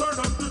 turn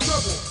up the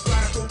treble.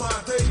 Blast on my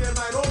day and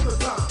night all the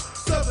time.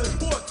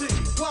 714,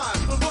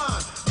 flies the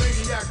line.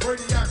 Maniac,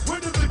 radiac,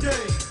 winning the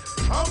game.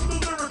 I'm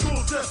the lyrical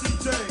Jesse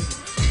James.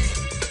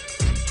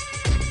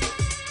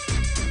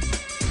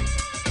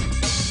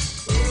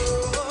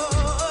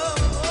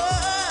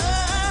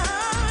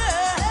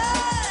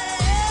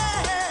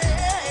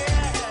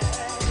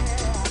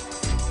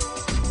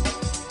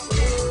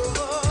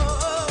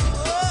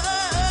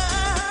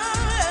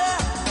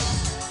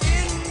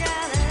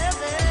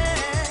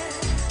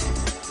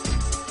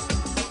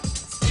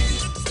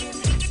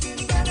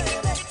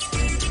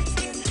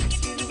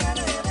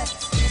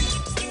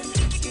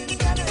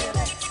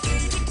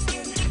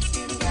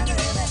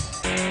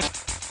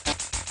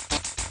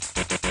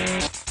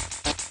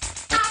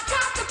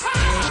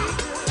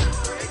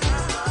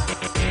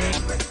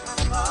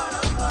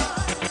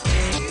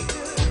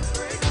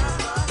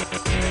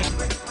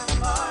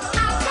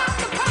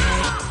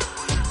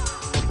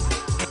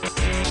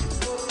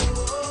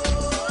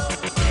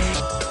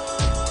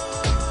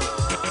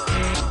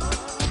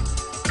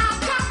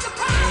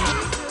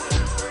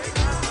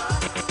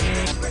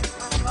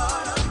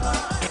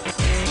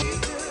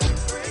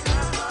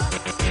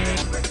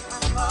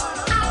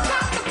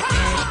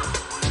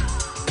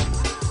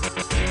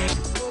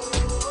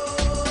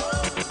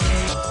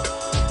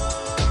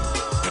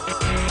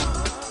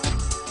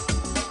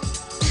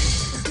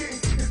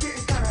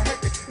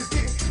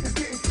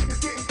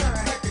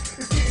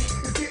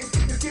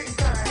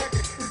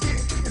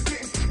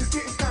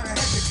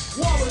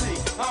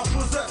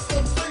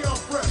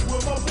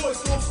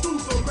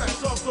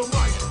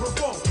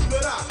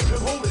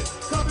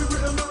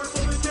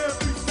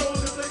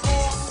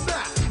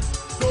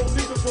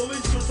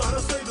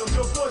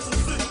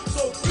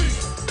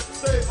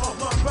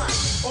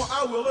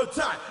 I will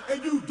attack,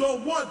 and you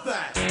don't want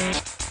that.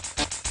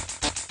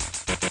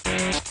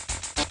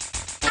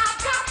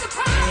 I've got the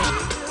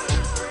power.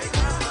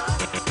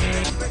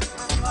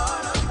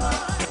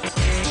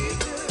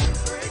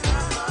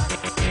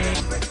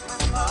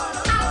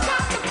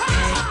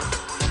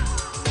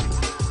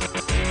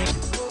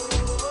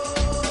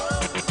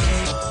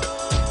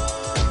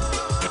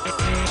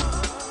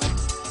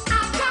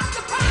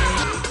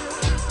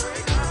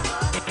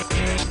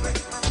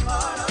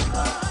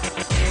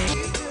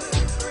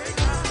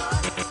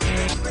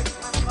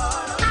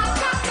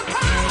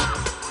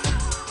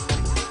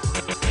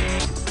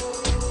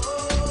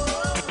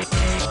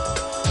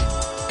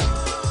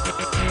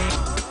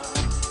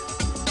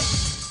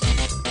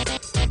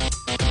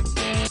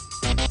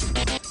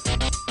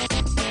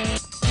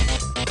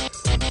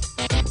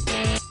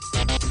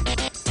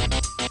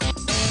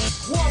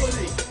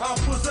 I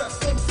possess,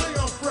 some say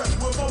I'm fresh,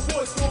 when my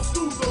voice goes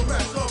through the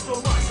rest of the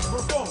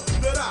microphone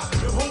that I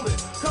am holding.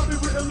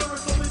 Copywritten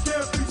lyrics only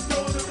can't be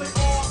stolen if they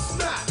all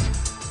snap.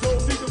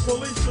 Don't need the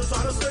police to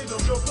try to save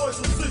them, your voice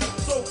will sing.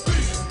 So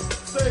please,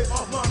 stay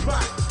off my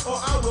back, or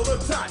I will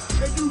attack,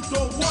 and you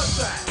don't want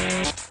that.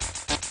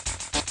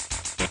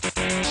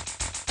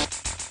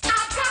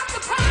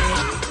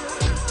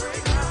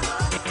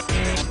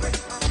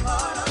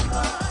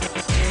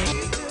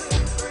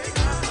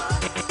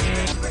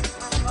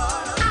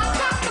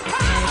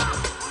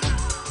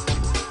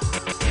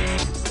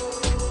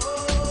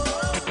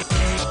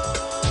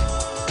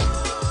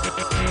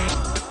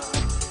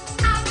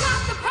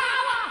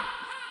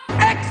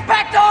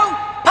 Expecto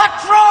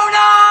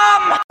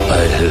Patronum!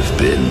 I have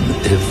been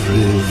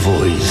every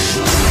voice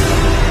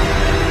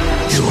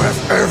You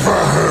have ever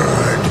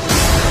heard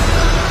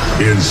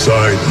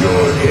inside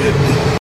your head.